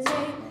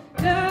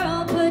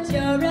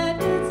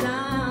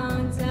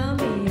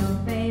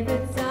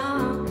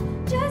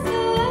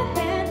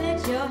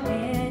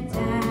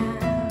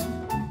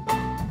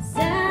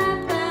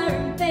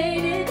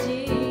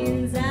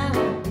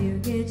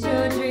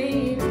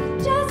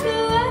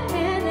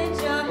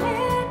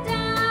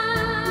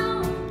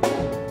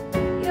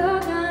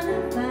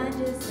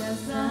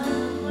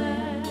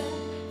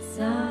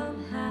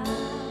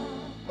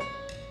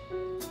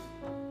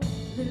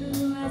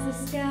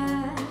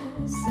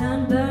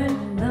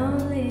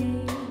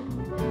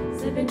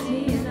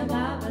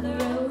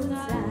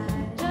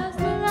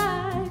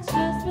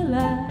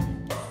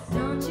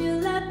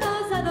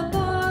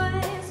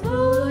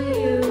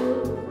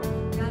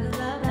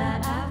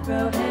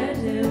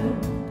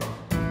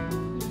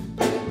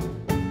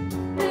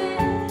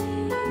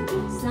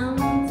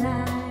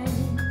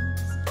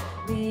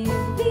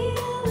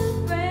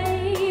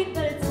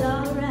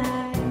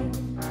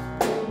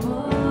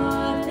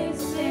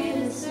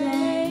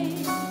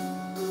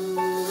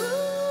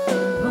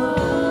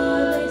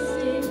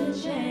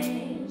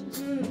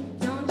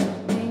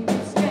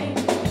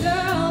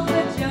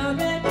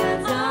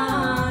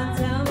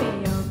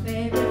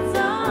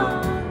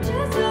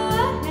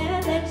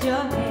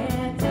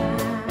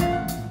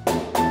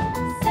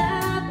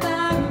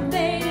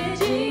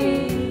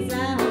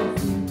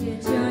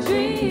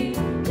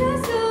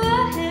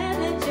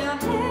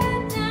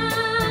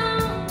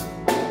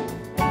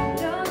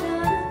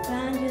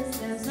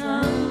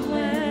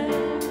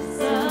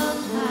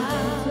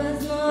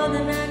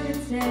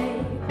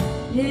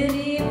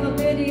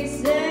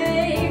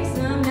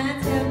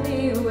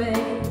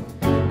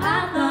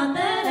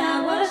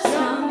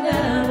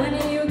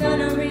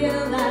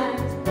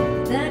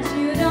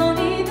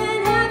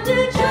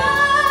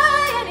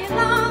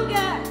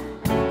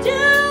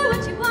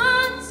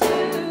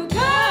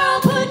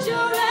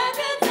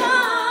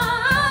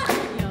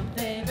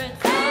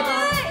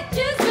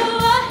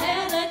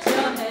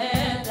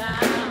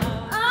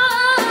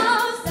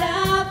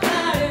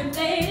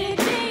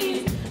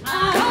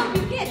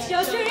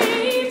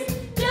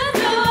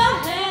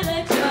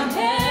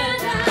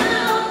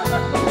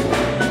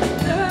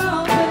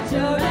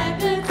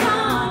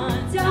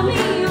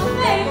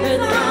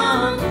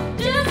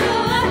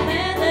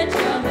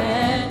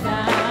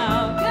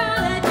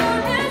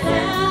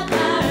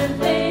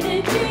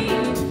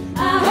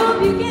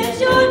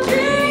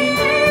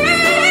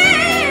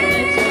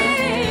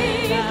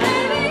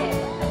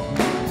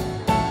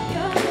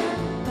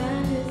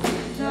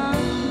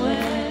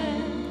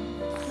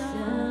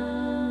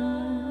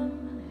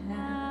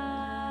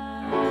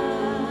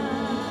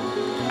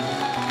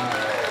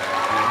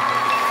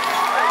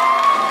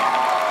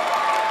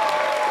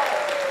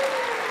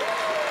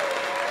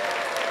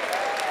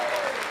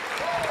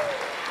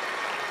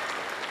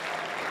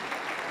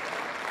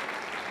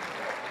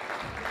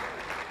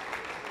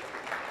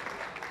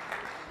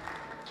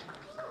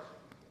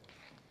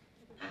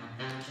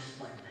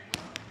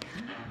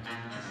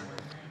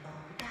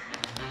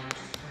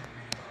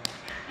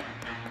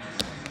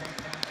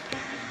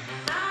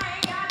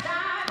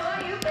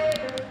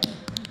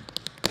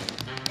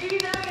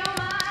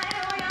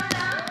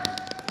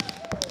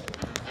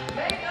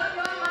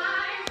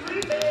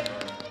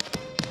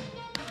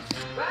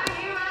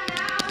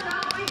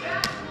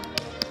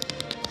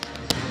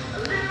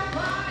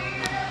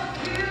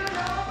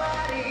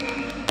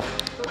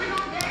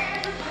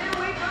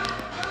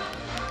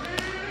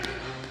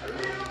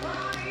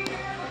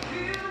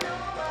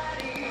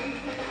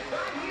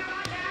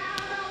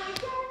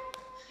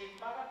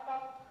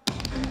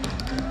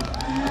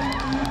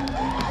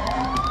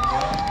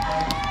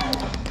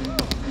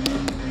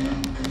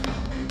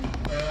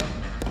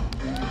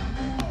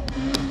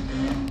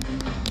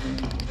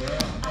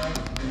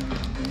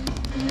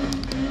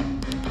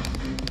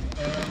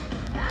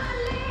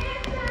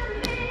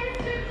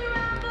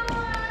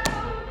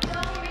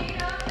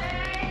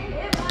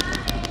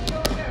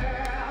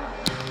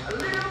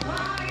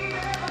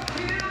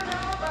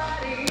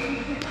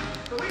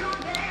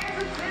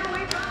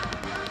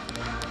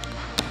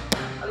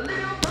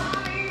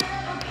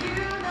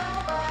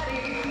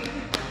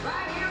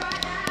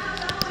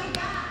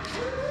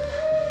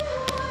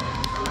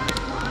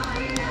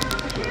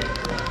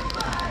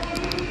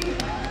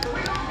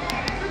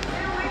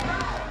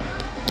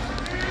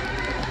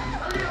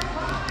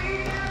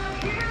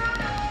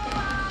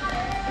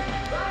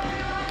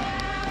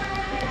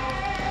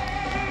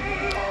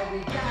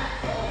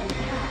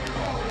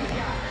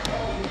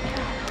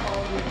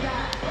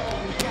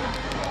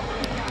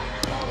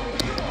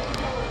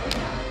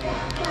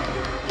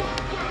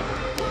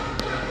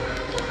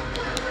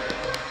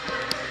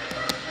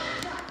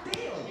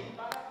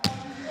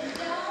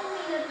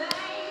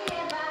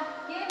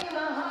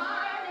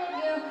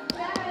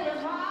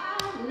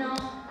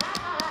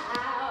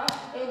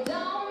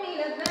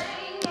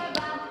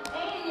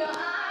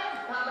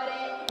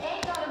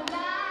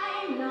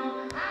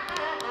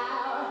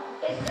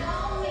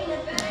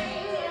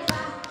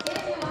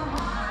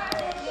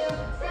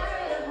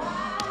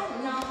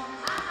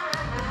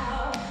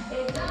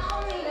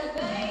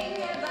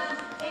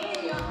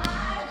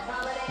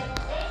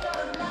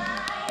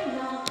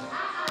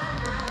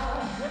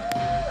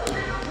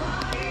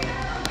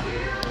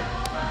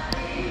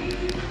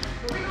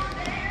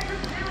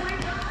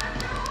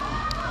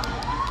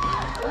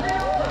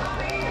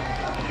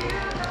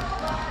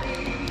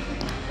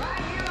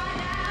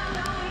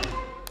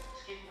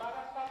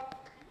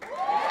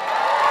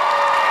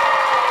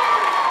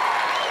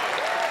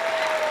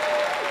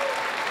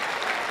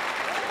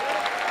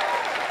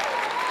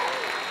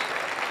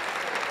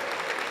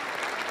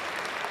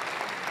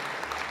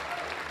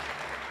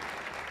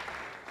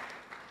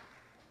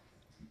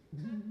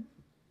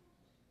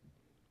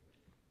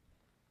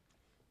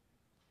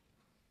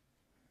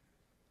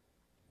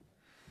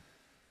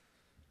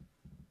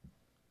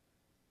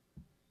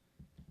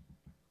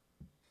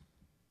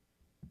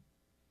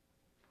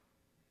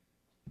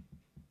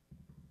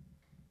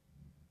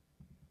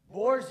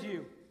bores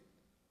you.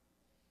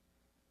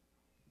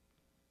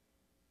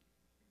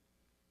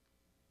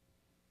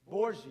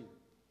 Bores you.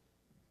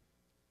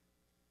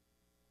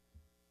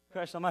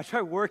 Christ, I'm going to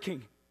try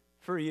working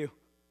for you.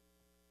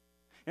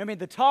 I mean,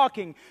 the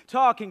talking.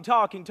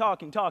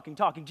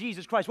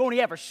 Jesus Christ, won't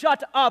he ever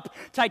shut up?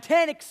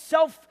 Titanic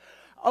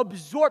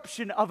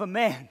self-absorption of a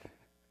man.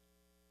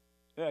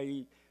 Yeah,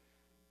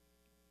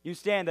 you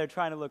stand there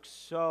trying to look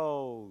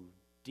so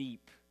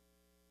deep.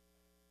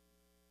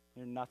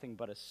 You're nothing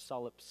but a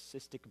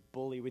solipsistic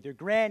bully with your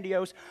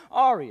grandiose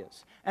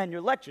arias and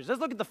your lectures.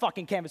 Let's look at the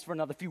fucking canvas for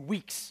another few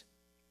weeks.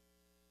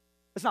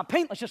 Let's not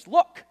paint, let's just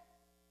look.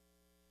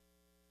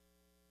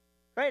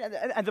 Right?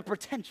 And the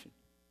pretension.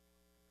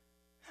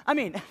 I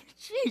mean,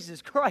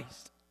 Jesus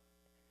Christ.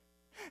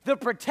 The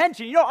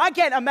pretension. You know, I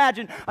can't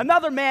imagine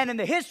another man in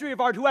the history of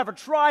art who ever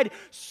tried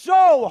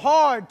so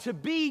hard to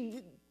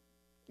be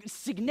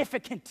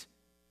significant.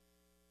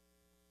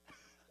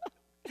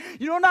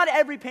 You know, not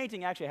every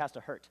painting actually has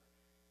to hurt.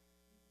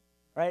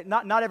 Right?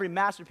 Not every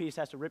masterpiece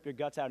has to rip your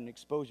guts out and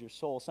expose your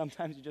soul.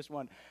 Sometimes you just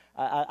want,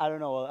 I don't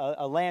know,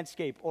 a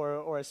landscape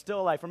or a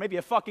still life or maybe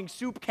a fucking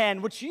soup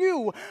can, which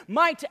you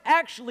might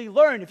actually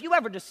learn if you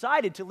ever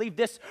decided to leave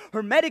this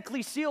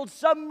hermetically sealed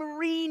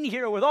submarine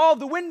here with all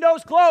the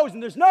windows closed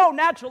and there's no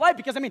natural light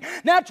because, I mean,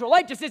 natural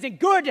light just isn't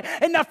good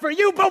enough for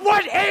you, but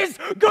what is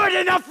good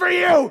enough for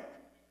you?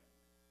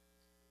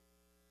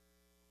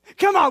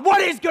 Come on, what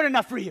is good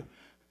enough for you?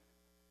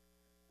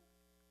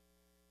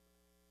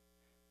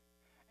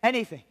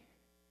 Anything.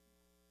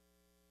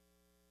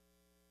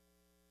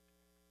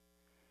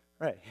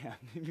 Right, yeah.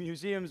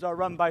 Museums are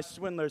run by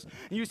swindlers.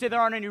 And you say there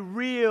aren't any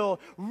real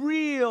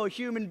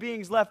human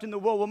beings left in the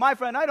world. Well, my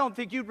friend, I don't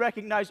think you'd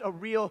recognize a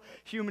real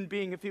human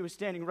being if he was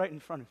standing right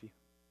in front of you.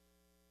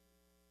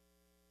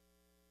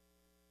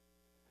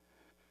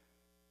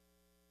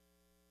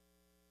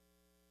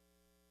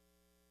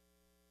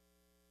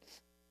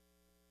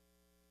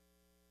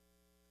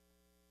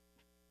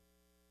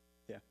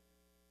 Yeah.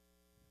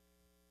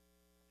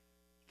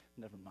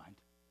 Never mind.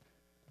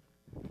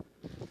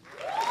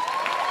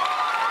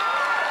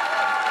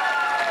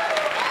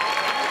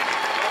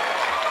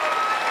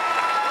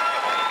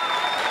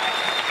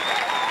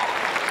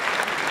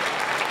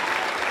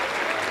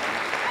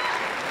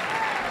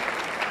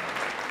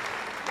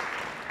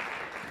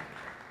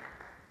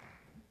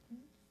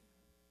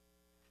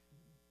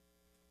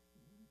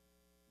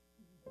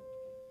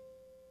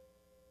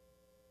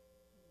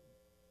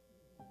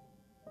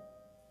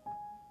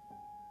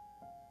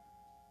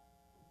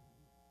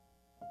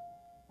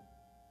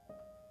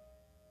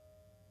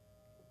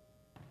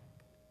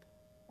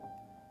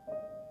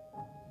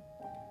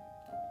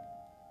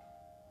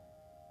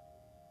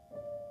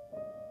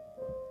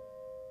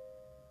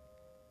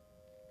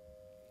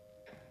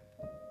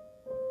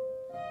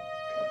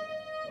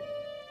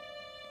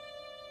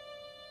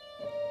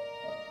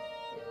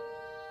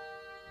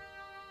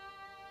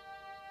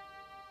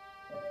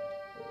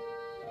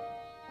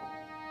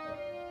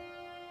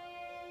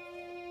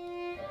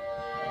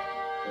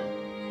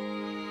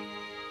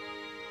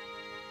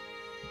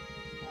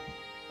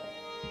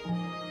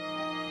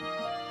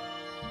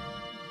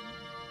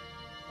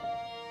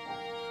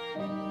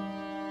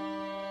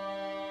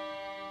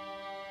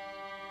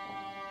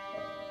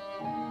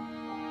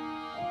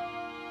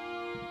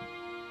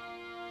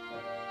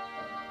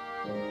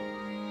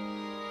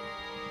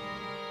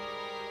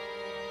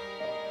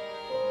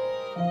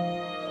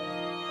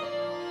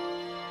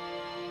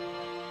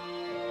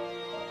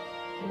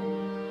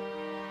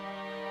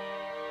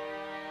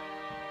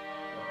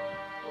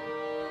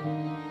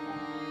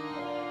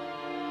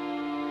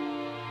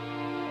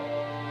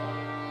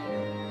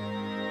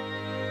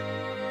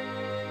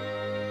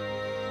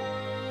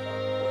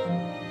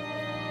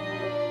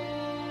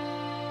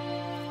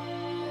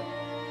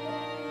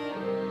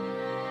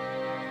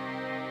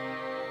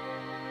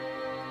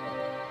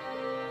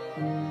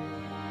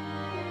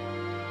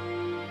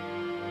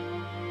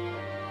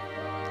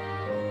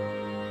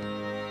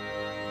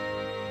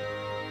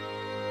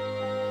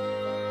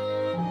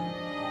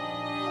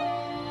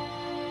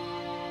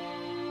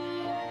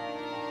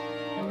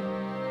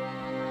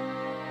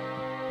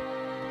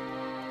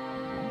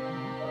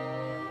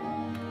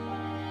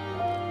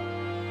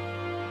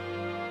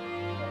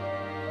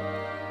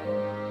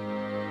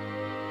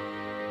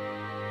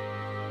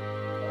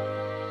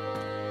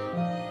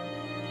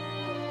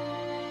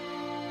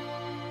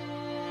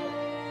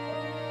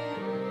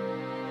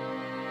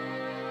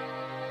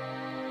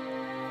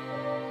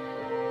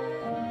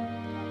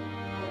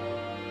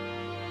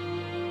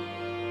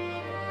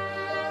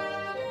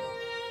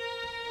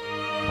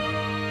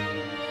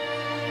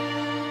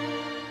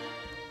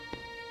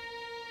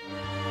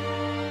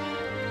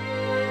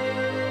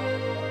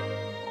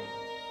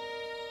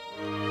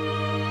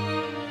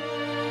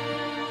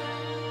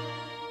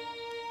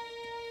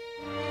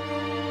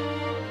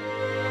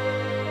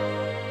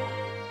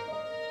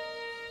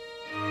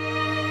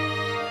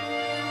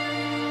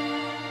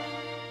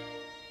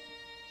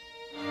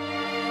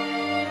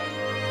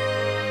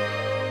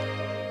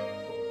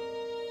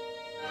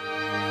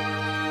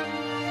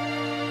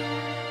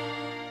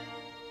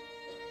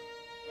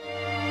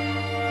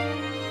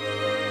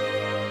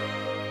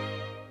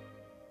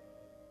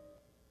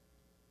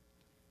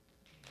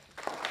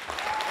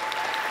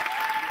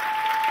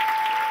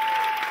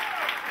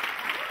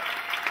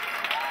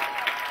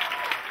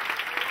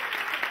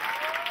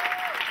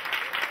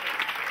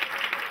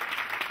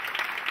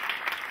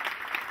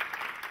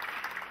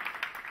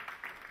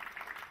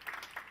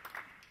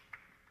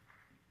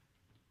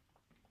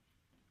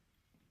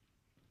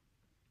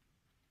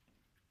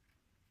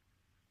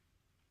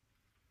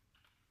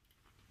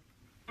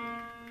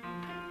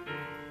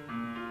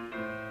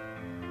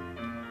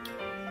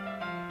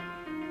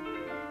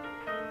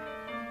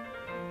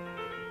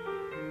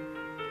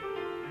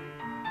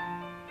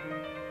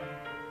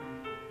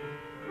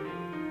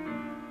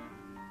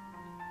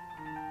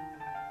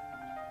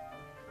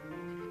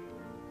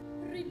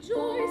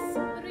 Rejoice,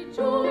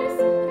 rejoice,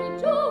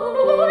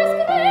 rejoice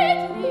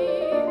greatly.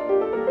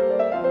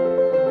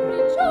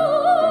 Rejoice,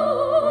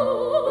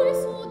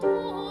 O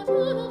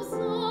daughter of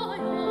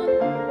Zion.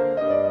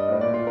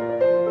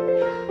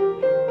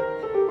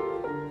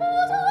 O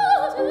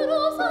daughter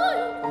of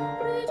Zion,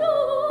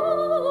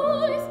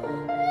 rejoice,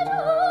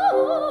 rejoice,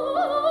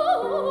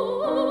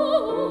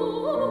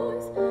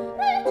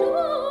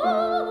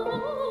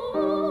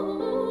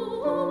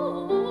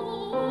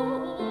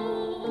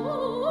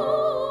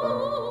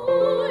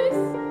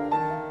 rejoice.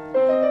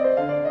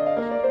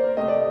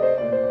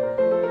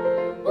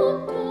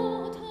 O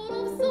daughter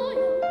of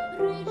Zion,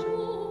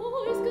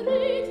 rejoice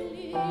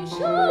greatly.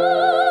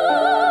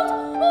 Shout, O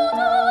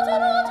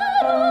daughter of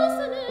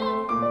Jerusalem.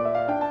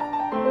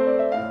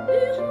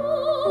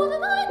 Behold,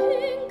 thy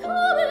King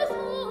cometh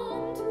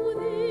unto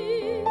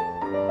thee.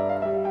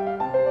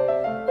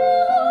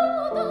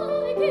 Behold,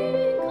 thy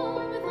King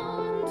cometh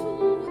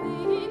unto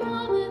thee,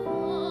 cometh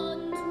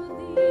unto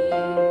thee.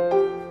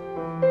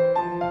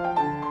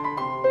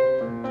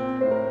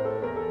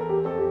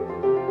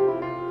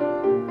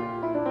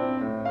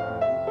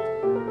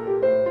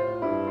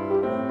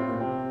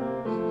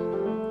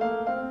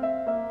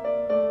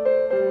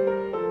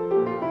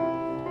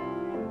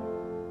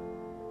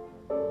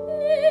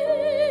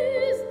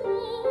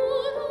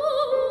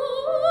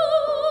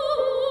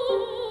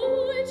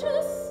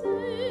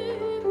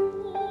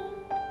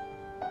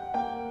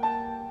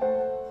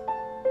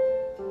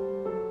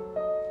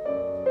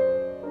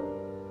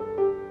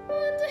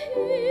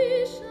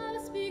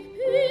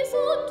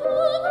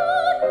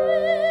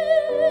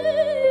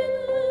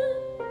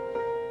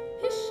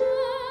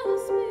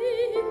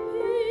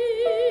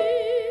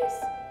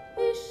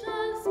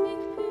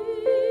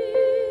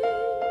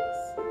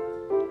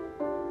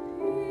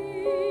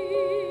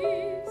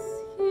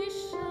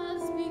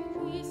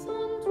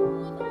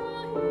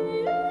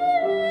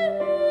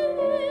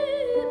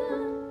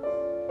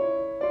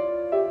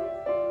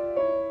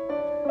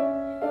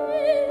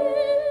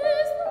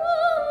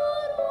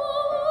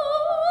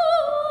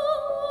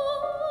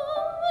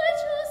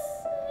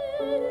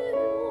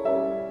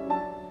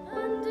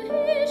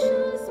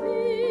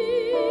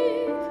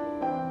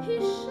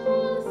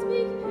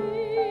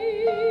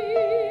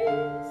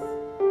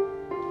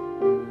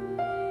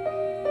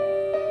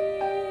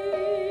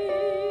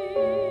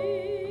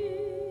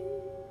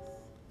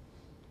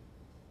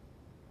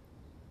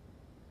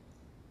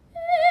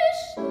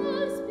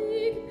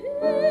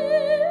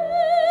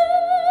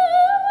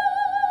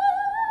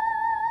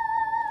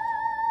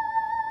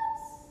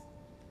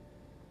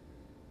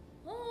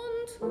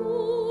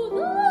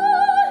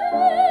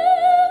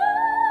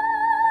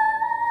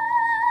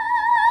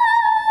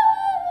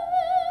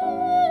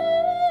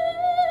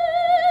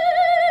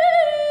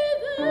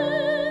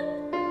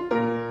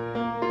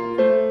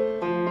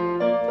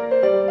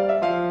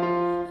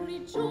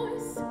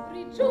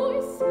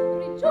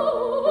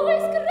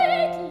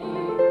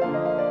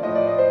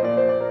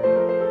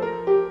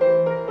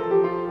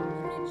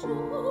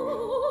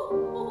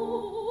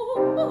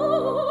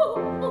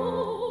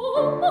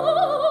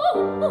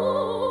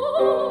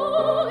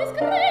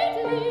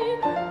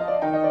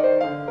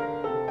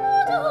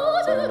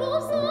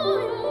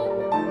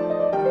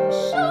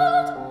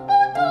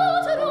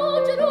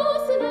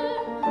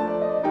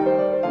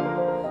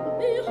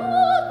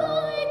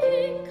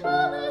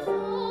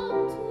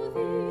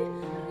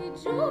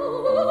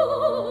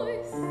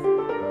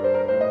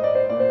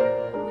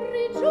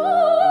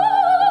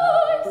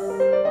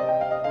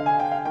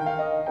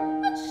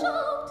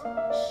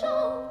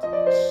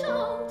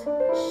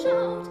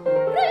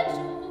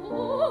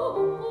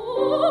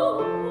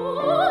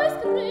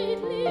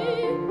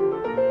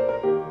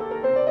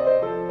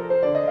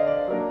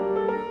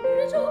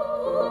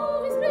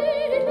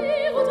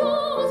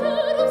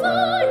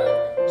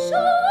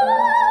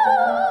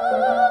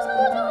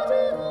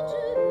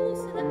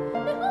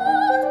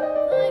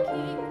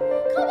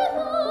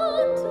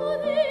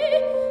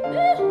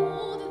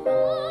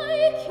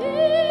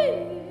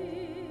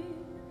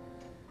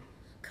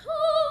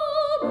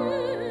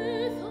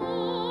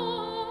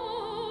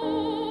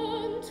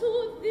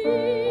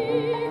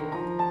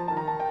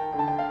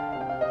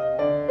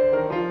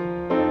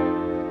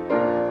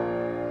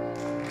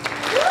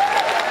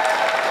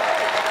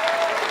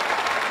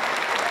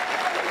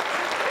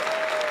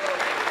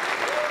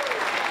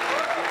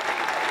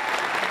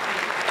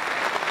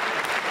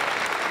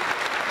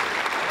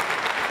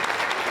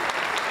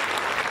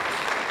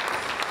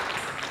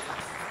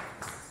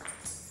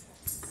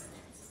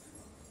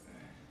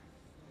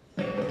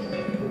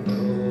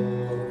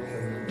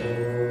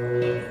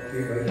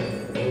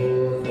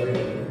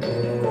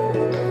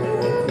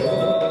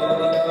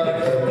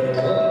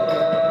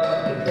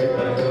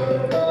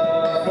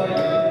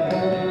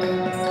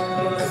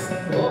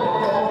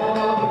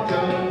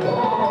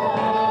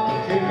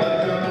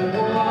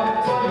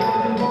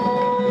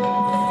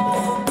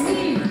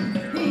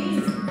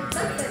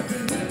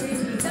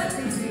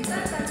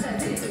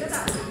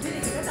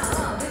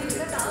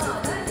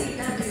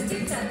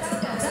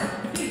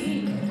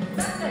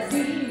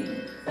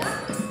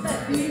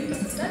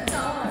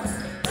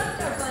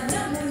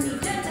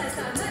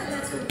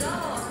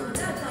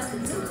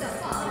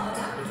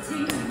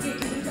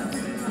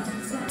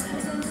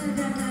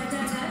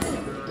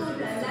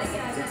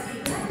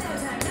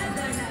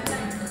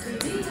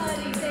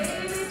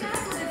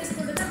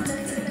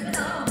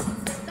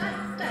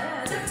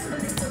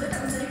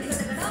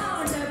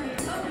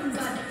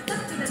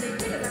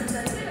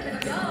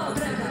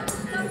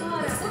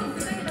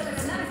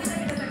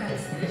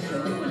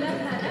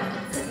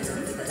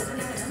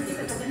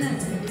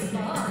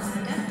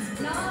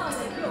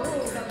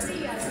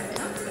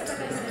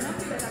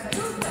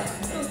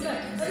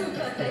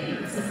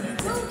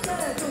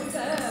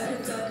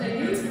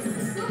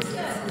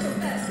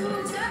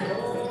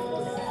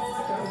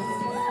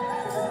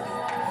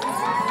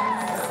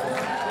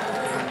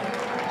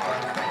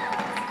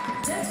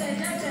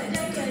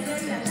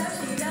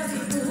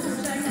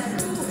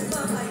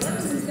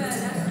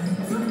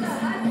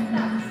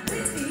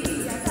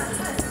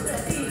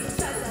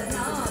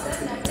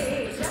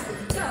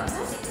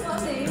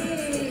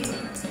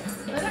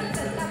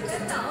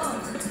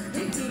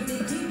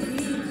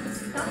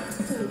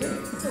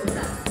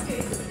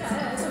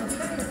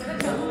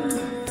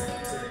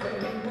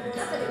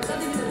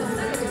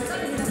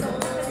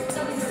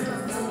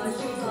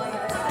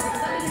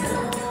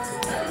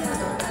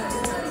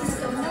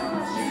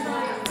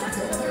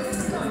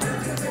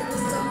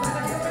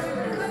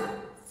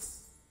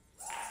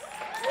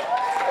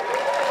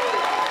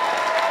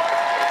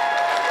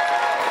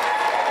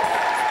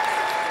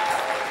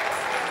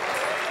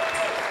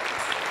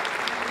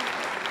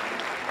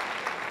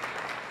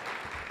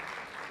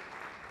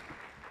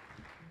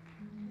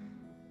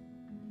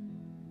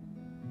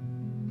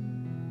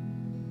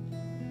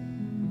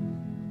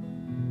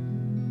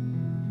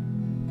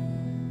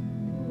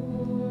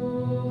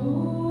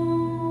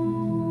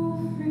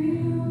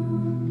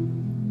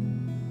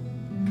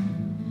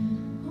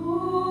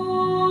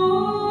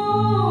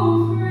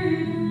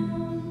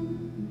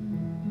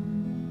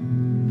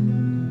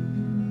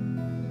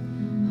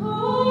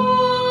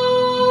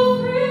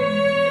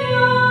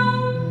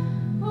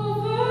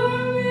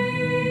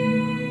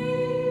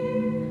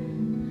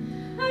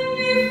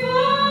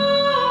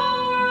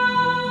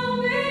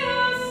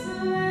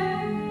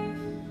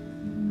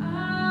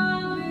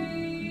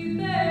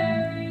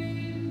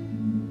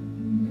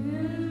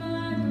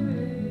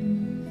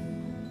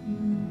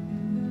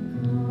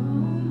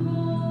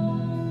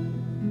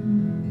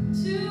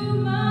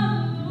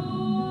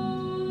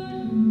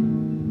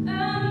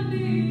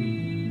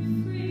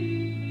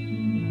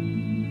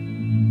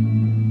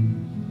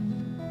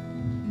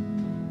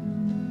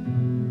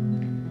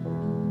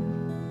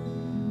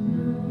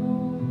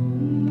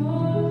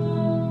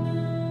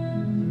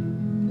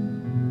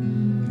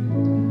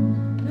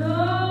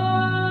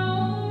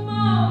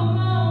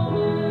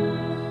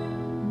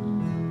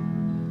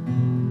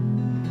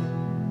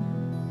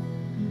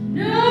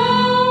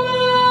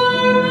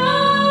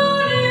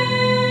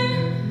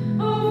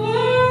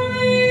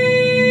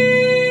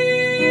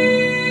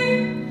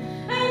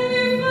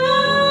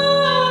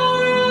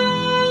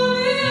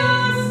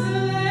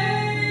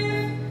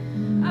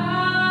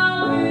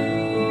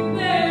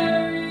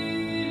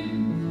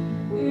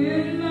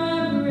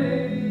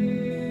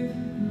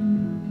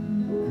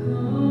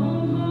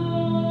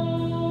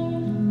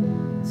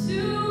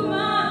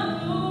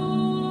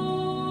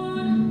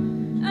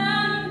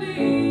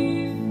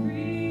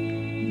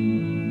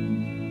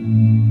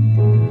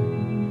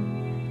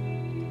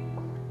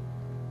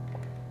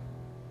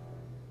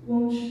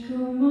 Won't you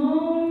come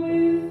on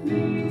with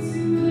me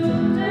to the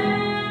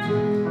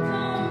land?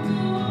 Come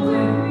go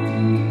with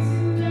me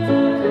to the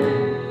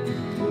land.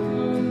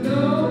 Come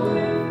go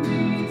with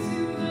me to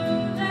the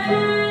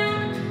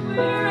land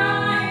where I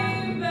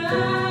am bound.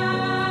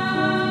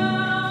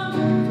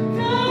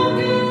 Come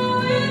go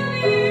with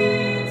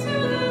me to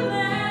the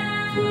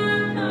land.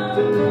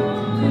 Come go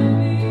with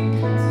me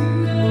to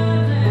the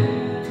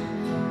land.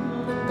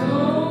 Come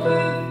go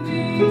with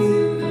me to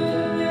the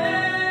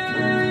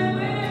land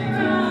where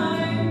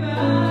I'm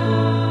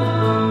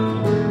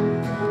bound.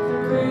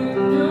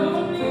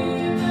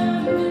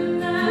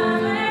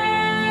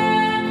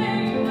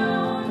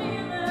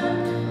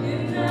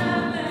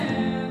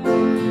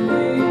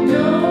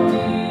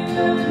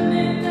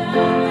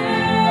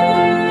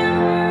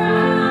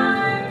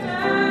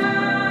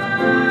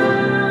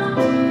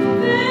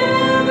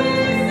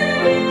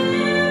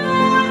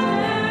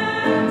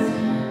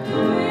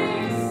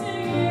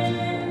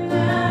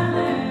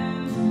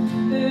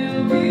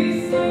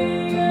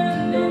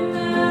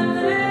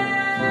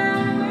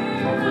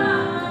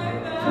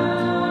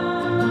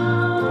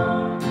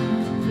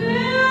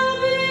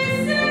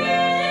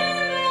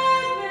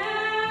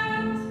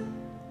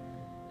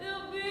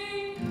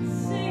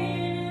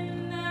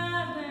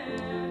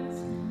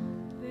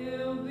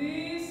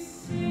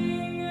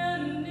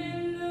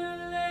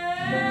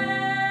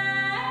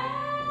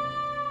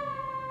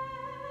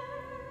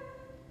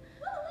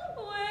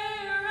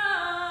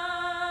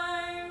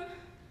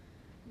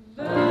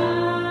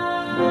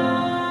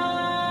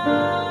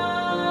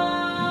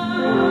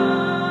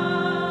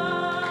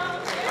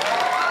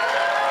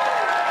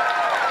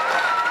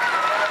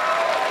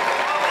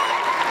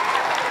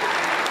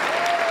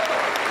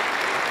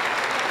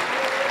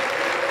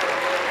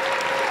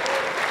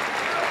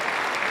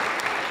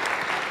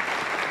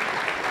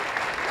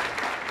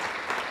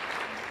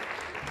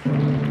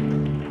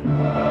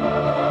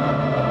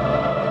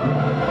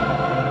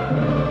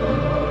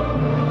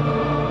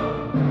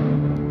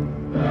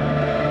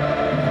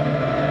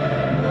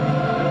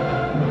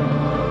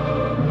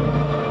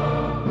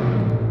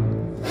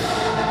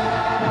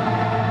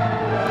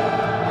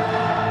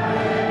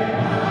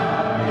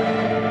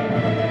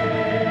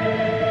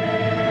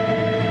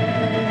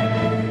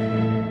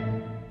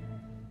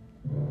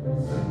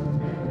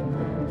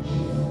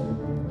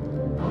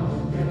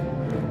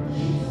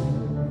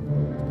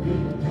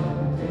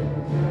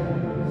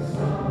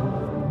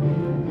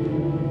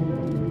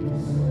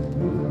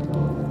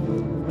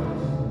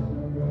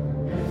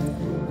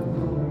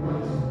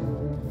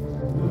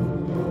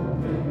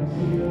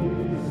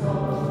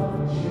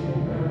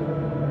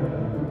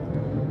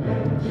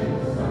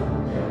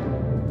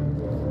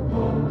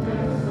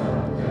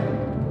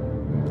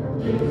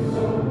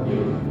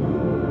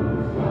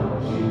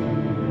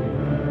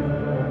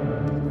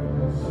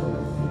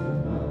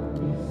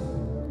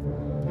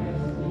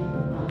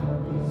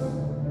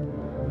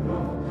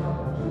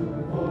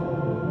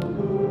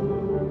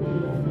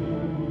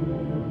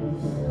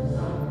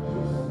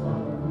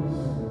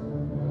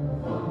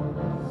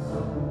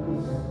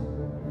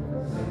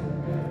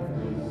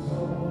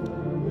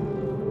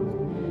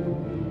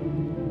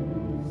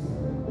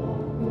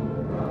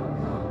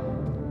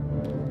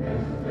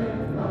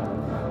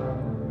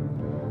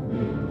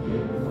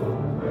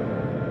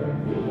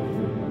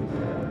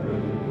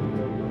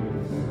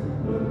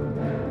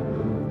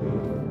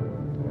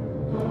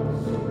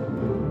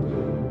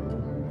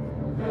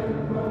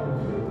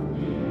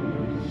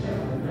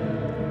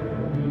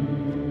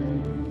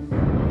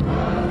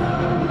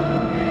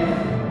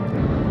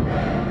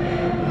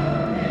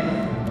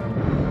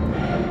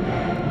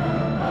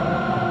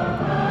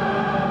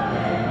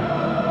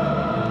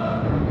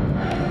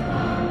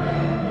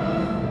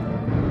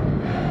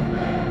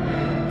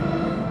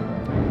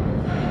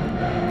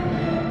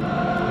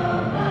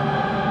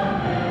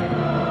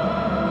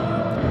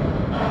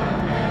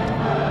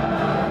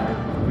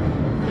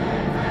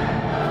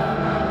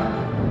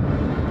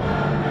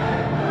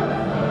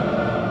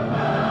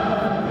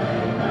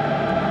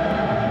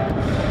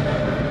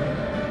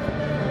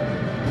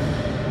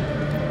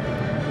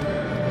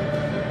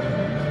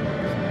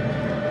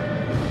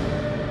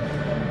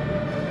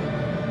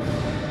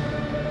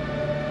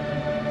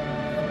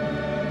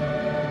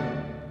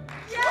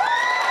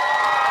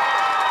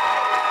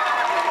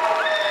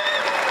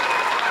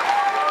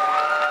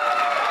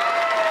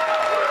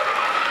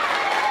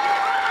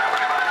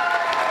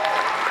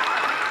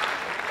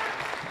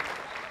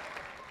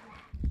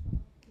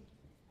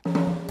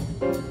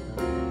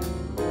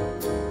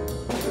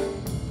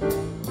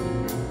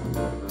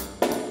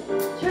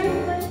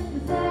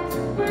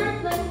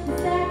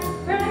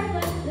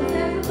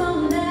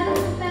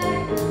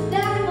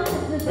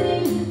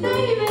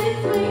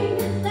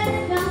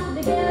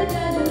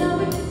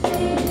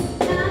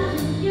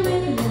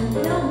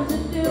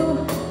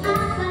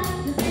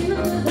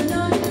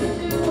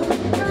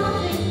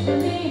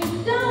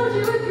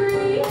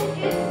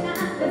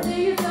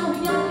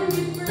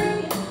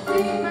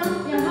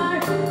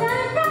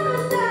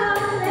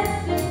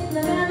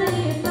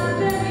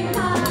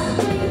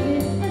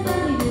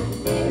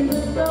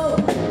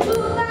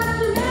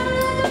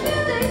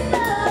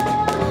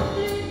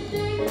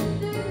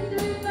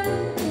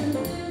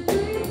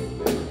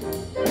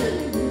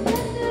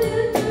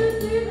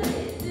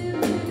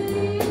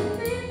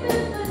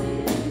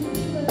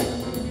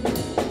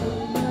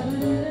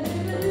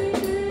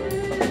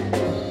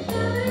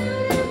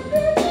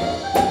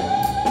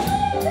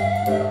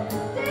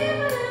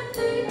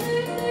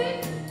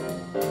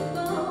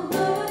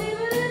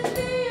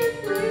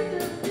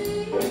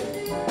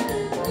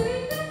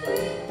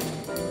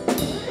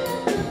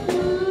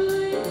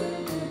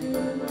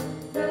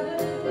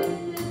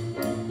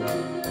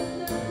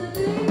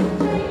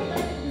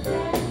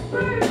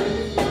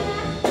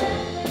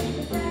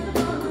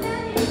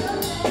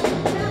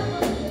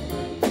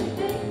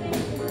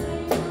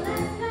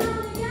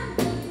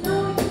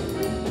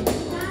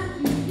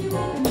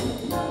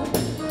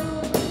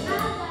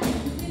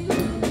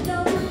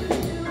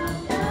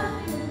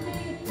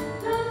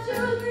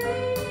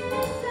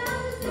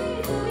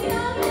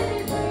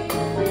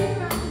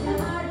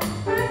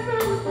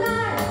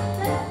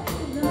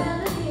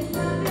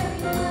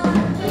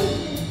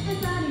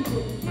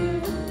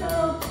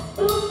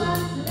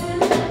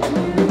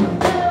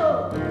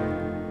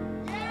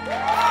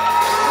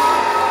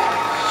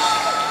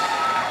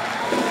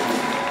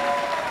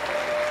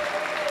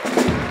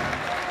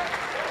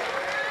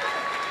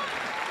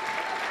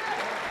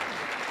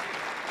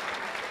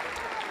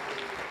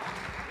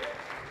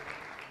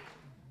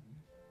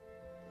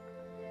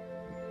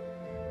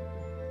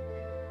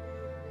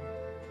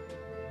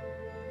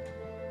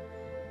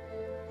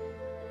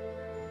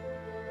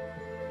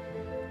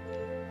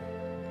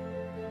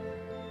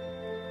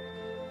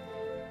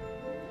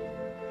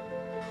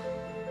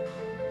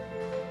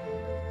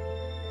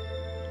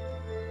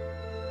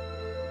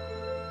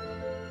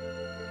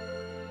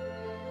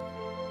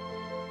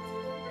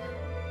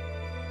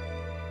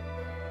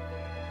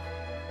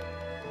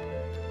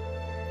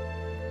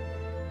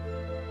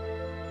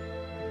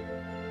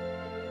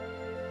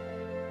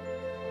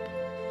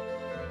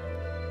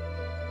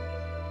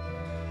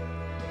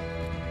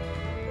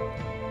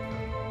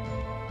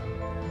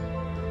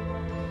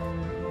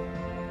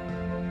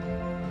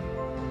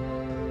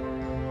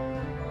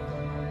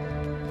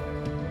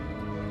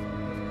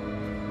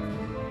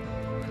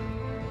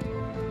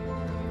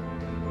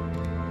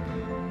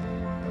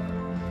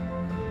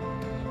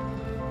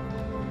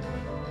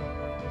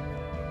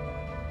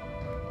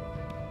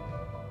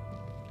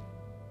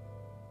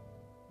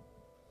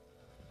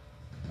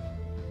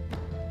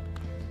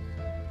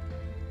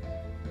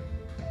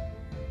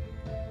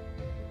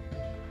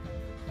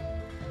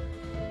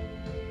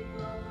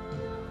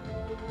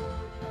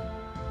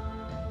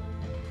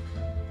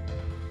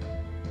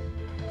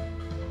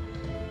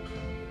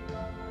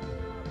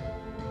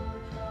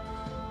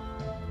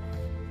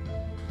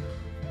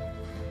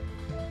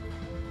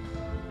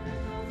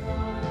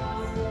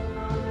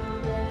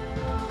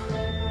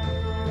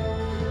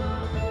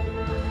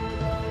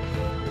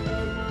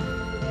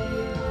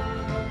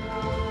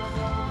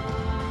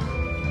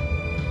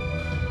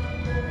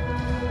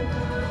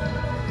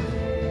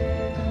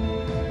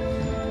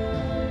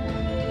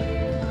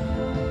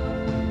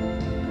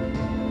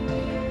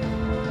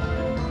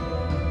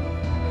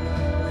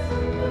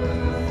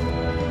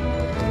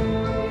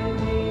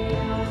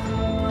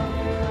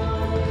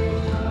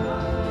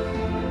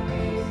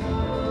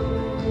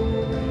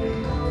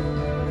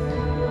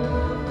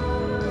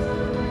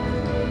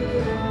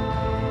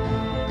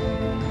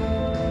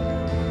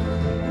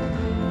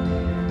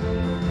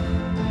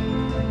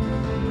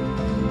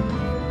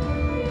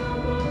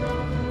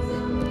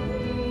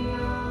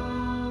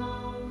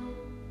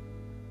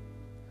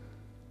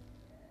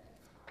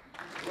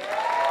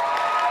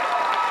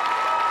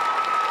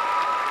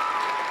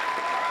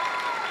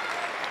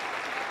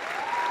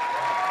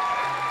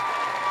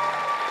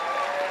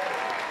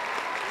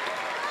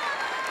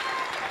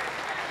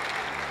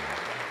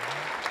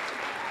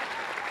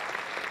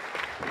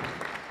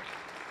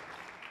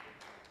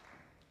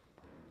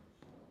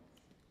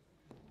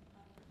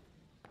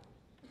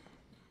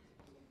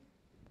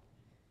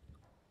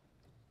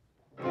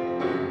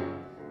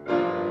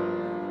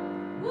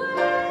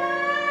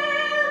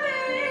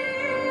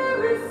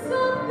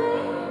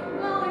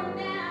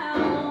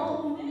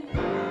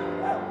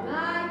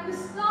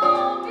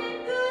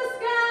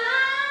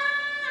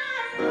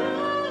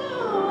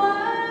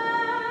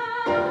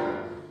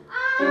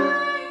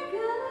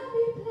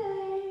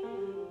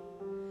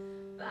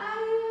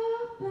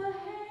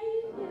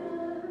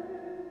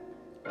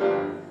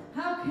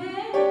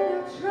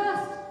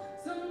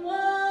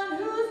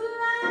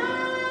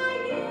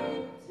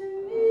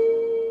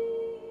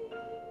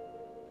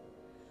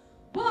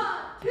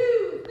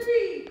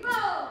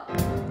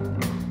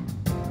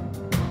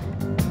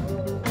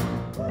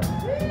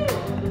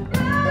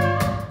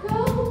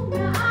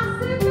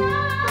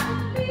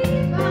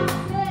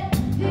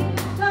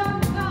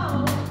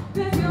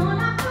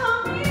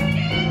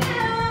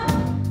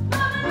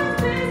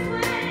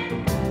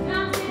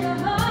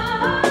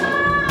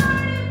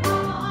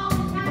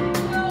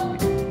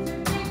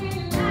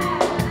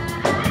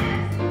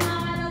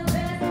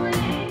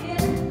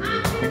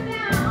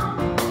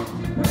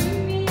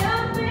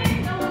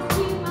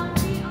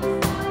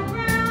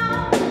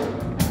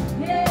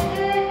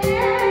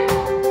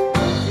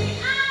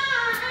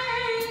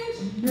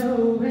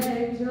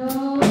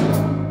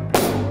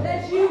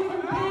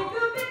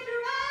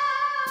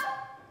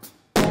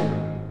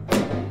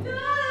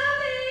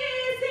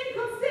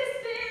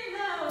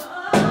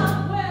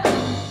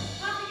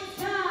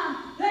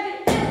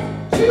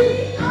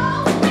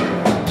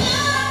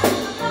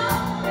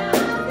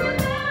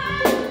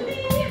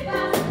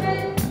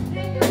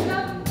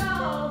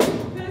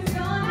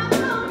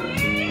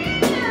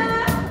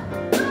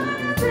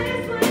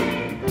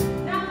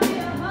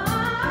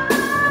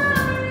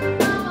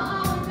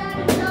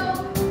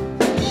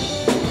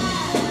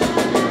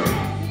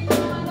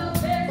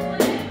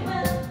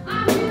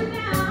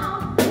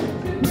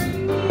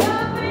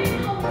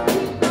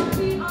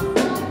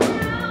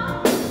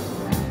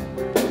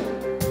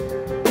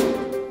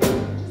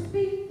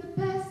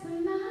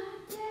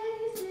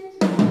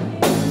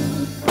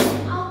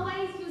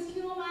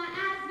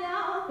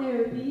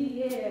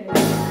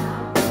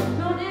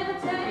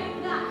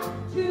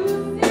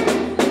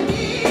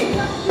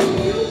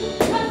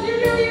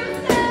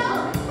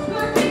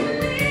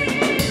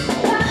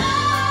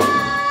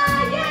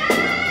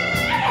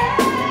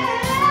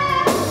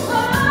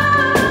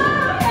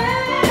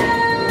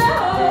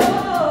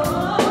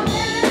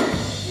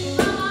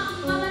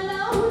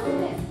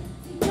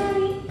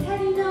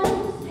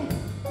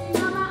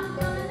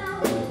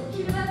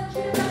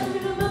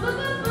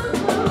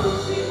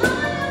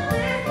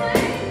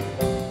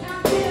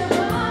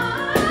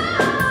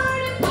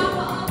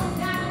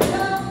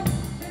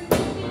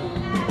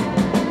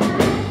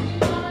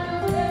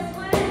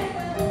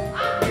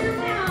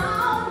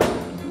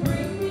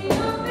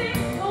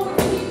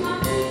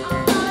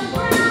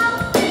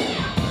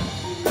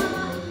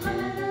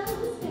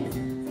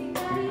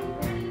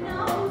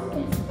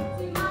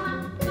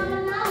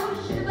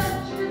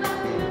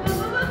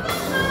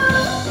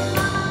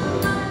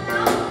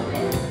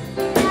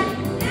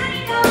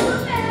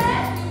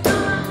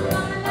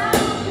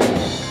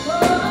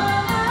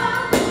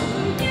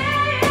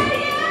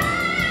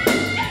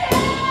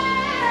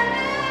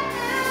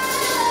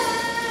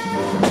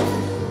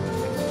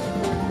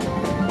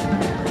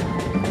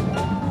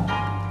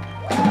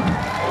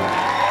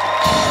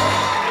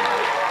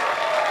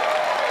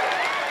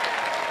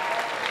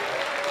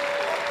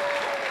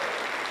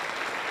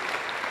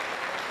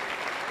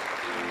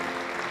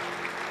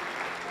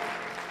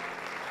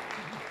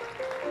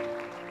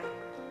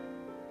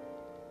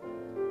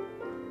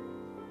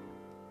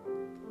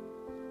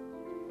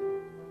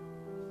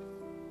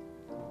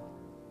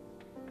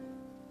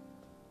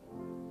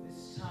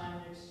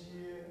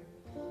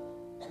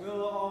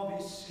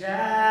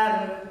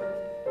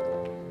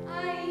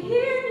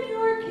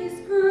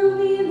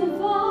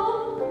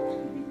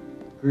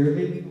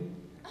 Groovy.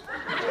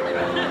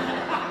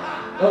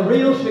 A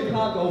real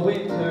Chicago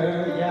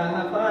winter, yeah,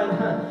 have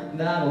fun,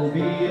 that'll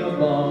be a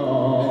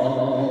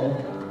ball.